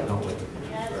back up, don't we?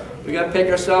 We got to pick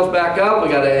ourselves back up. We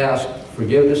got to ask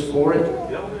forgiveness for it.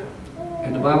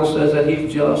 And the Bible says that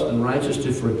He's just and righteous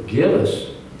to forgive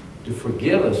us,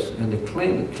 and to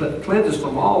cleanse us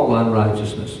from all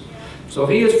unrighteousness. So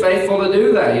He is faithful to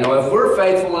do that. You know, if we're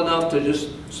faithful enough to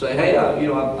just say, hey,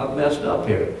 I've messed up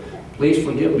here. Please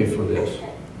forgive me for this.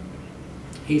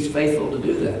 He's faithful to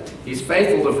do that. He's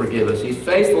faithful to forgive us. He's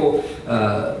faithful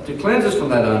to cleanse us from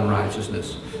that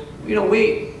unrighteousness. You know,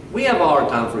 we have a hard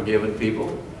time forgiving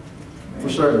people for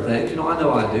certain things. You know I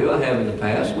do. I have in the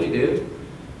past. We do.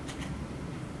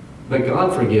 But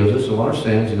God forgives us of our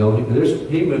sins. You know,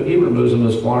 He removes them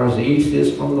as far as the east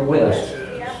is from the west.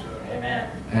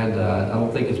 Amen. And I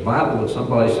don't think it's Bible, but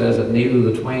somebody says that neither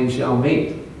the twain shall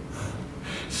meet.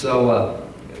 So,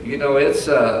 you know, it's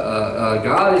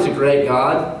God is a great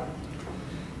God,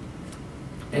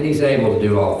 and He's able to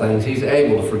do all things. He's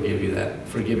able to forgive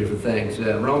you for things.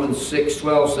 Romans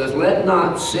 6:12 says, "Let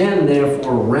not sin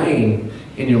therefore reign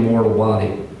in your mortal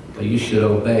body, but you should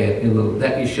obey it in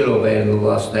the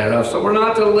lust thereof." So we're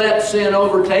not to let sin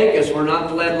overtake us. We're not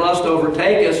to let lust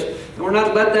overtake us. And we're not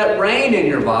to let that reign in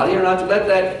your body. You're not to let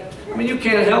that. I mean, you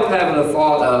can't help having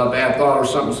a bad thought or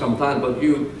something sometimes, but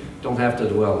you don't have to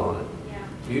dwell on it.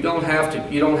 You don't have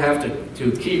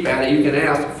to keep at it. You can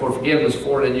ask for forgiveness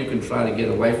for it, and you can try to get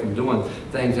away from doing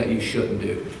things that you shouldn't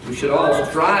do. We should all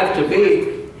strive to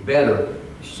be better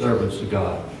servants to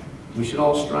God. We should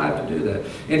all strive to do that.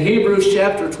 In Hebrews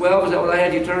chapter 12, is that what I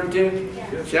had you turn to?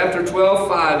 Yeah. Chapter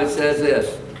 12:5, it says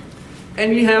this,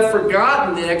 "And ye have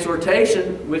forgotten the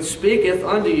exhortation which speaketh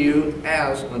unto you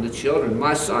as unto children.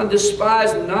 My son,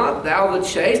 despise not thou the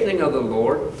chastening of the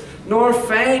Lord, nor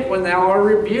faint when thou art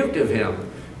rebuked of him.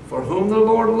 For whom the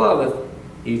Lord loveth,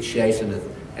 He chasteneth,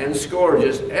 and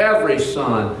scourgeth every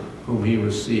son whom He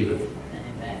receiveth."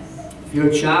 Amen. If you're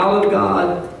a child of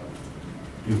God,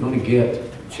 you're going to get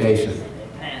chastened.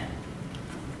 Amen.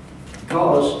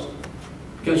 Because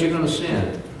you're going to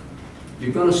sin.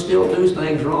 You're going to still do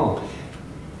things wrong.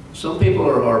 Some people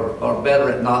are better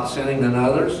at not sinning than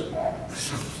others.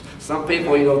 Some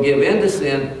people, you know, give in to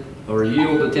sin or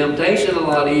yield to temptation a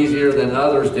lot easier than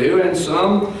others do, and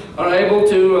some are able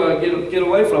to get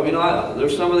away from. You know,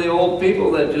 there's some of the old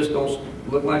people that just don't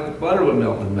look like the butter would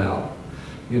melt in their mouth.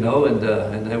 You know, and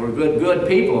they were good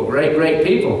people, great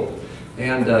people.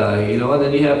 And you know, and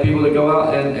then you have people that go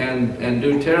out and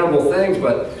do terrible things,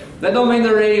 but that don't mean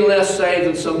they're any less saved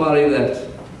than somebody that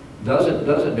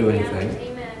doesn't do anything.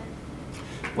 Amen.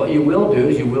 What you will do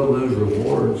is you will lose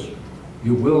rewards.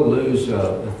 You will lose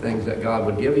the things that God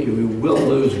would give you. You will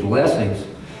lose blessings.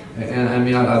 And I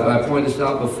mean, I pointed this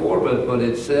out before, but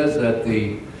it says that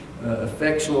the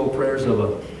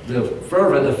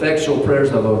fervent, effectual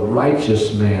prayers of a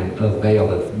righteous man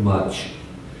availeth much.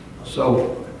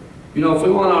 So, you know, if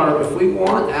we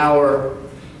want our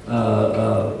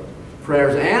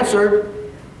prayers answered,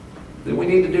 then we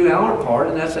need to do our part,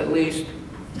 and that's at least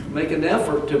make an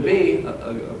effort to be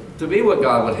what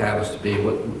God would have us to be,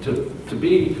 to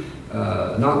be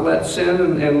not let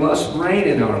sin and lust reign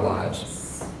in our lives.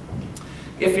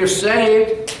 If you're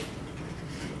saved,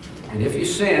 and if you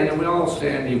sin, and we all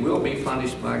sin, you will be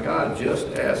punished by God, just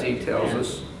as He tells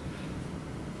us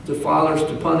the fathers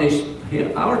to punish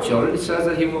our children. It says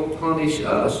that He will punish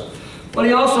us. But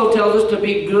He also tells us to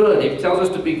be good. He tells us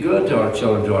to be good to our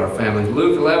children, to our families.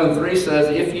 Luke 11:3 says,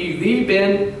 "If ye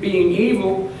being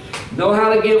evil, know how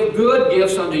to give good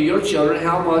gifts unto your children,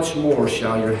 how much more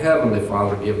shall your heavenly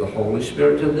Father give the Holy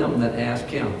Spirit to them that ask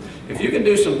Him?" If you can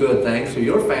do some good things to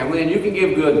your family and you can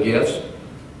give good gifts,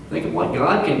 think of what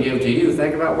God can give to you.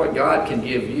 Think about what God can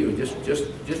give you just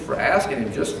for asking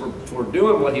Him, just for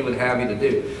doing what He would have you to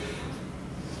do.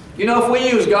 You know, if we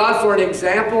use God for an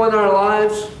example in our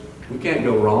lives, we can't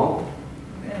go wrong.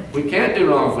 We can't do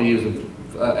wrong if we use Him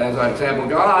as our example.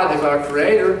 God is our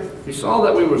Creator. He saw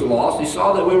that we were lost. He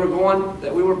saw that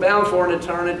we were bound for an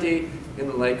eternity in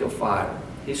the lake of fire.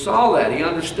 He saw that. He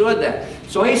understood that.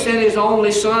 So He sent His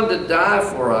only Son to die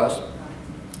for us.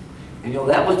 And you know,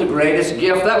 that was the greatest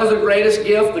gift. That was the greatest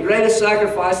gift, the greatest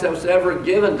sacrifice that was ever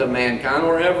given to mankind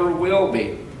or ever will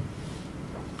be.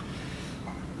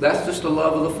 That's just the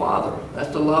love of the Father.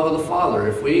 That's the love of the Father.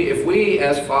 If we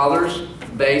as fathers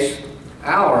base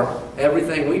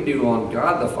everything we do on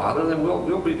God the Father, then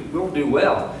we'll do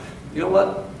well. You know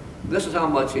what? This is how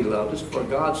much He loved us. For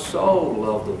God so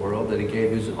loved the world that He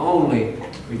gave His only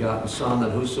begotten Son,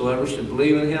 that whosoever should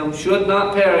believe in Him should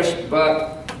not perish,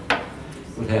 but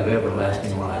would have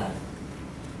everlasting life.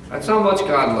 That's how much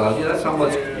God loves you.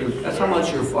 That's how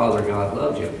much your Father God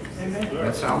loves you.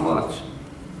 That's how much.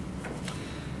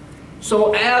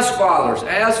 So as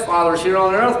fathers here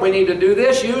on earth, we need to do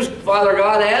this. Use Father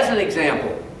God as an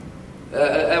example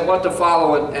of what to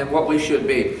follow and what we should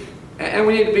be. And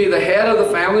we need to be the head of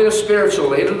the family, a spiritual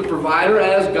leader, the provider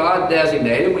as God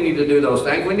designated. We need to do those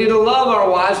things. We need to love our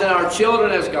wives and our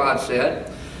children as God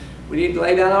said. We need to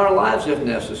lay down our lives if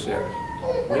necessary.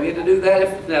 We need to do that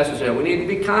if necessary. We need to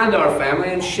be kind to our family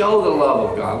and show the love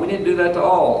of God. We need to do that to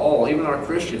all, even our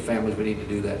Christian families. We need to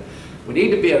do that. We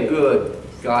need to be a good,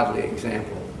 godly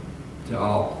example to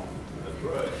all. That's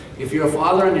right. If you're a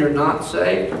father and you're not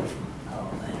saved,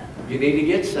 Oh, man. you need to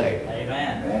get saved.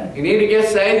 Amen. You need to get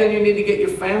saved, and you need to get your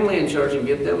family in church and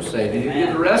get them saved. You need to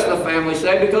get the rest of the family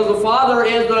saved, because the father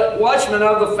is the watchman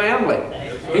of the family.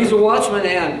 He's a watchman,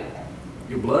 and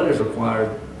your blood is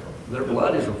required. Their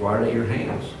blood is required at your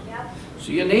hands. Yep.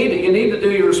 So you need to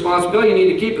do your responsibility. You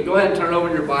need to keep it. Go ahead and turn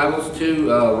over your Bibles to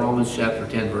Romans chapter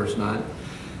 10, verse 9.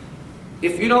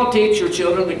 If you don't teach your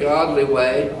children the godly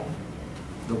way,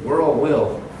 the world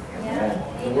will. Yeah.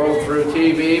 The world, through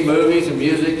TV, movies, and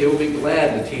music, it will be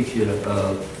glad to teach you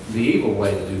the evil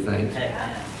way to do things.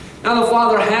 Amen. Now, the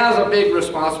father has a big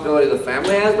responsibility to the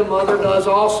family, as the mother does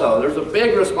also. There's a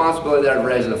big responsibility there to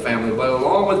raising a family, but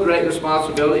along with great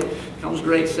responsibility comes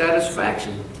great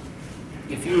satisfaction.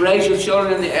 If you raise your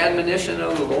children in the admonition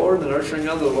of the Lord, the nurturing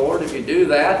of the Lord, if you do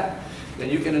that, then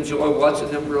you can enjoy watching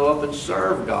them grow up and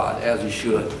serve God as you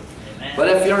should. Amen. But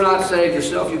if you're not saved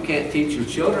yourself, you can't teach your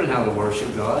children how to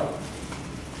worship God.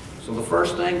 So the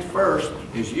first thing first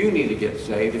is you need to get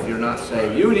saved. If you're not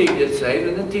saved, you need to get saved,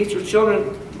 and then teach your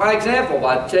children by example,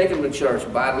 by taking them to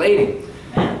church, by leading,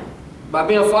 by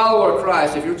being a follower of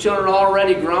Christ. If your children are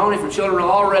already grown,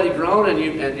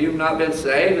 and you've not been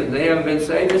saved and they haven't been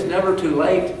saved, it's never too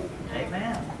late.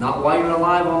 Amen. Not while you're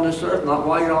alive on this earth, not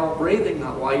while you're all breathing,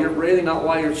 not while you're breathing, not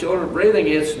while your children are breathing.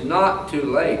 It's not too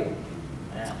late.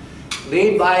 Yeah.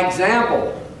 Lead by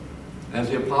example. As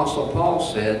the Apostle Paul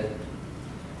said,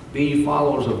 be ye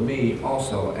followers of me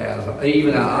also, as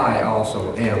even I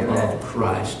also am of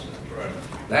Christ.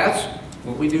 That's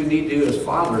what we do need to do as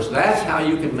fathers. That's how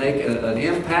you can make an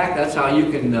impact. That's how you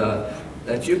can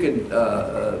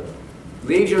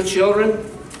lead your children,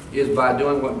 is by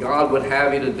doing what God would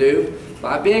have you to do,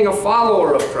 by being a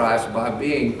follower of Christ, by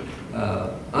being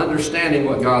understanding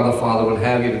what God the Father would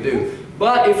have you to do.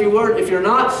 But if you're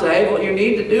not saved, what you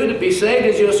need to do to be saved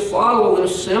is just follow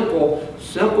this simple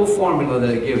formula that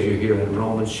it gives you here in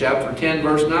Romans chapter 10,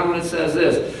 verse 9, when it says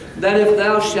this, that if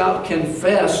thou shalt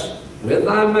confess with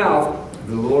thy mouth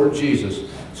the Lord Jesus.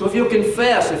 So if you'll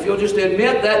confess, if you'll just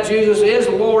admit that Jesus is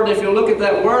Lord, if you'll look at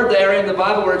that word there in the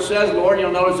Bible where it says Lord,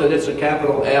 you'll notice that it's a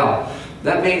capital L.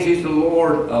 That means He's the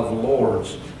Lord of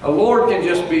Lords. A Lord can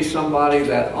just be somebody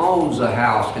that owns a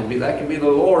house. That can be the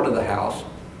Lord of the house.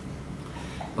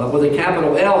 But with a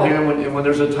capital L here, when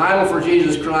there's a title for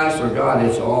Jesus Christ or God,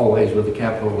 it's always with a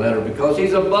capital letter, because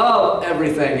He's above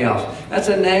everything else. That's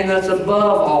a name that's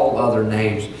above all other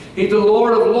names. He's the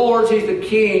Lord of Lords. He's the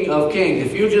King of Kings.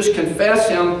 If you just confess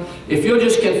Him, if you'll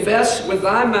just confess with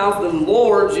thy mouth the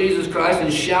Lord Jesus Christ,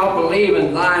 and shalt believe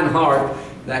in thine heart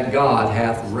that God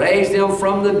hath raised Him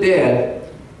from the dead,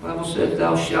 the Bible says,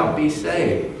 thou shalt be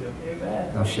saved.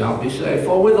 Amen. Thou shalt be saved.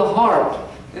 For with the heart,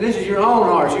 and this is your own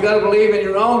heart, you've got to believe in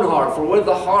your own heart. For with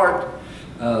the heart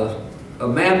a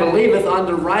man believeth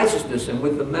unto righteousness, and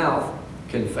with the mouth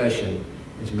confession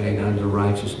is made unto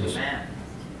righteousness. Amen.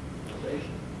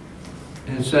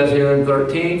 And it says here in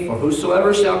 13, for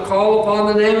whosoever shall call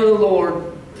upon the name of the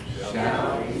Lord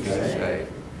shall be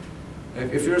saved.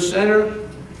 If you're a sinner,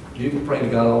 you can pray to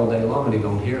God all day long and He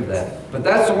don't hear that. But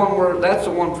that's the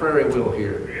one prayer He will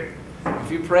hear.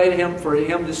 If you pray to Him for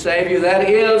Him to save you, that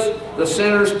is the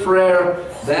sinner's prayer.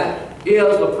 That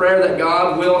is the prayer that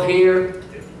God will hear.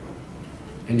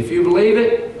 And if you believe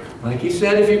it, like He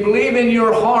said, if you believe in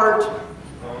your heart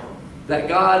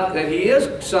that He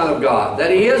is Son of God,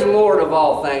 that He is Lord of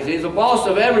all things, He's the boss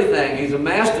of everything, He's the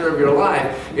master of your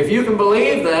life. If you can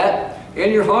believe that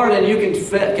in your heart, and you can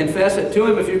confess it to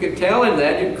Him, if you can tell Him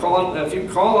that, you can call Him, if you can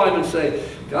call on Him and say,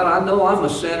 God, I know I'm a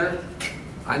sinner.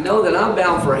 I know that I'm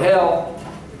bound for hell.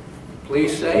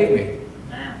 Please save me.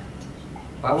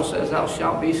 The Bible says thou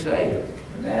shalt be saved.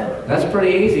 Amen. That's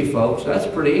pretty easy, folks. That's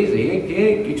pretty easy. He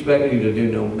ain't expecting you to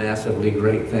do no massively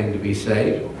great thing to be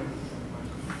saved.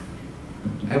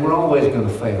 And we're always going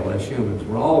to fail as humans.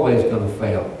 We're always going to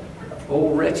fail.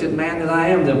 Oh, wretched man that I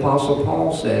am, the Apostle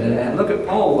Paul said. And look at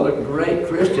Paul, what a great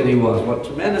Christian he was. What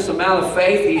tremendous amount of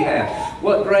faith he had.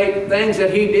 What great things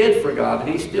that he did for God. And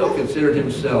he still considered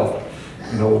himself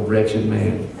an old wretched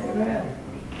man. Amen.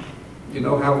 You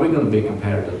know, how are we going to be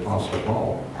compared to the Apostle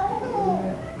Paul?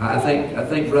 I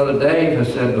think Brother Dave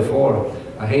has said before,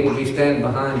 I hate to be standing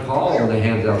behind Paul when they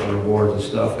hand out the rewards and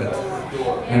stuff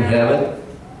in heaven.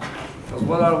 Because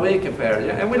what are we compared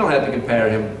to? And we don't have to compare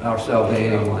ourselves to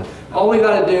anyone. All we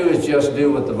got to do is just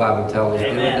do what the Bible tells us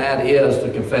to do, and that is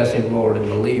to confess Him Lord and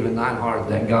believe in thine heart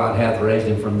that God hath raised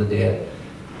Him from the dead.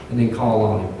 and then call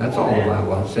on him. That's all the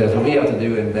Bible says. And we have to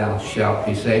do, and thou shalt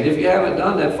be saved. If you haven't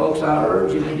done that, folks, I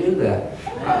urge you to do that.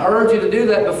 I urge you to do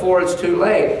that before it's too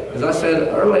late. As I said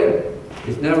earlier,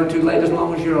 it's never too late as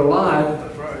long as you're alive.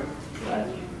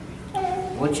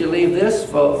 Once you leave this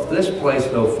place,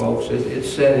 though, folks, it's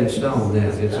set in stone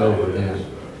then. It's over then.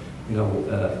 You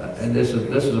know, and this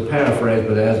is a paraphrase,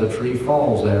 but as a tree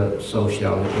falls there, so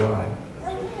shall it dry.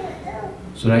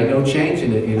 So there ain't no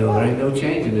changing it, you know. There ain't no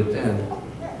changing it then.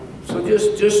 So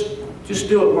just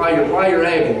do it while you're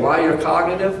able, while you're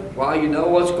cognitive, while you know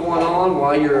what's going on,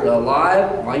 while you're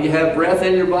alive, while you have breath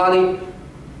in your body.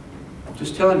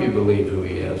 Just tell him you believe who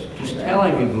he is. Just tell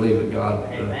him you believe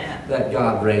that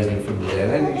God raised him from the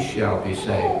dead, and you shall be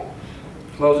saved.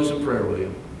 Close us in prayer, will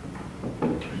you?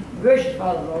 Gracious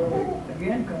Father, Lord, we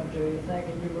again come to you,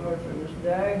 thanking you, Lord, for this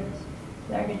day.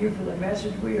 Thanking you for the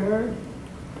message we heard.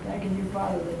 Thanking you,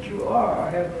 Father, that you are our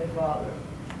Heavenly Father,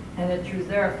 and that you're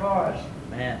there for us.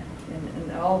 Amen.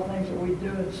 And all things that we do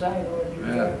and say, Lord, you're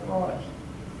there for us.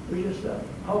 We just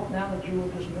hope now that you will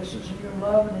dismiss us in your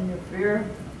love and in your fear.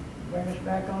 Bring us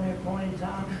back on the appointed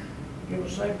time. Give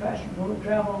us safe passage when we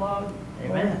travel along.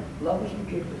 Amen. Love us and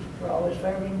keep us. For all his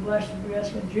favor and blessings we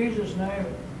ask in Jesus' name.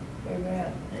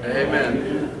 Amen.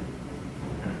 Amen.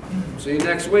 See you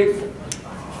next week.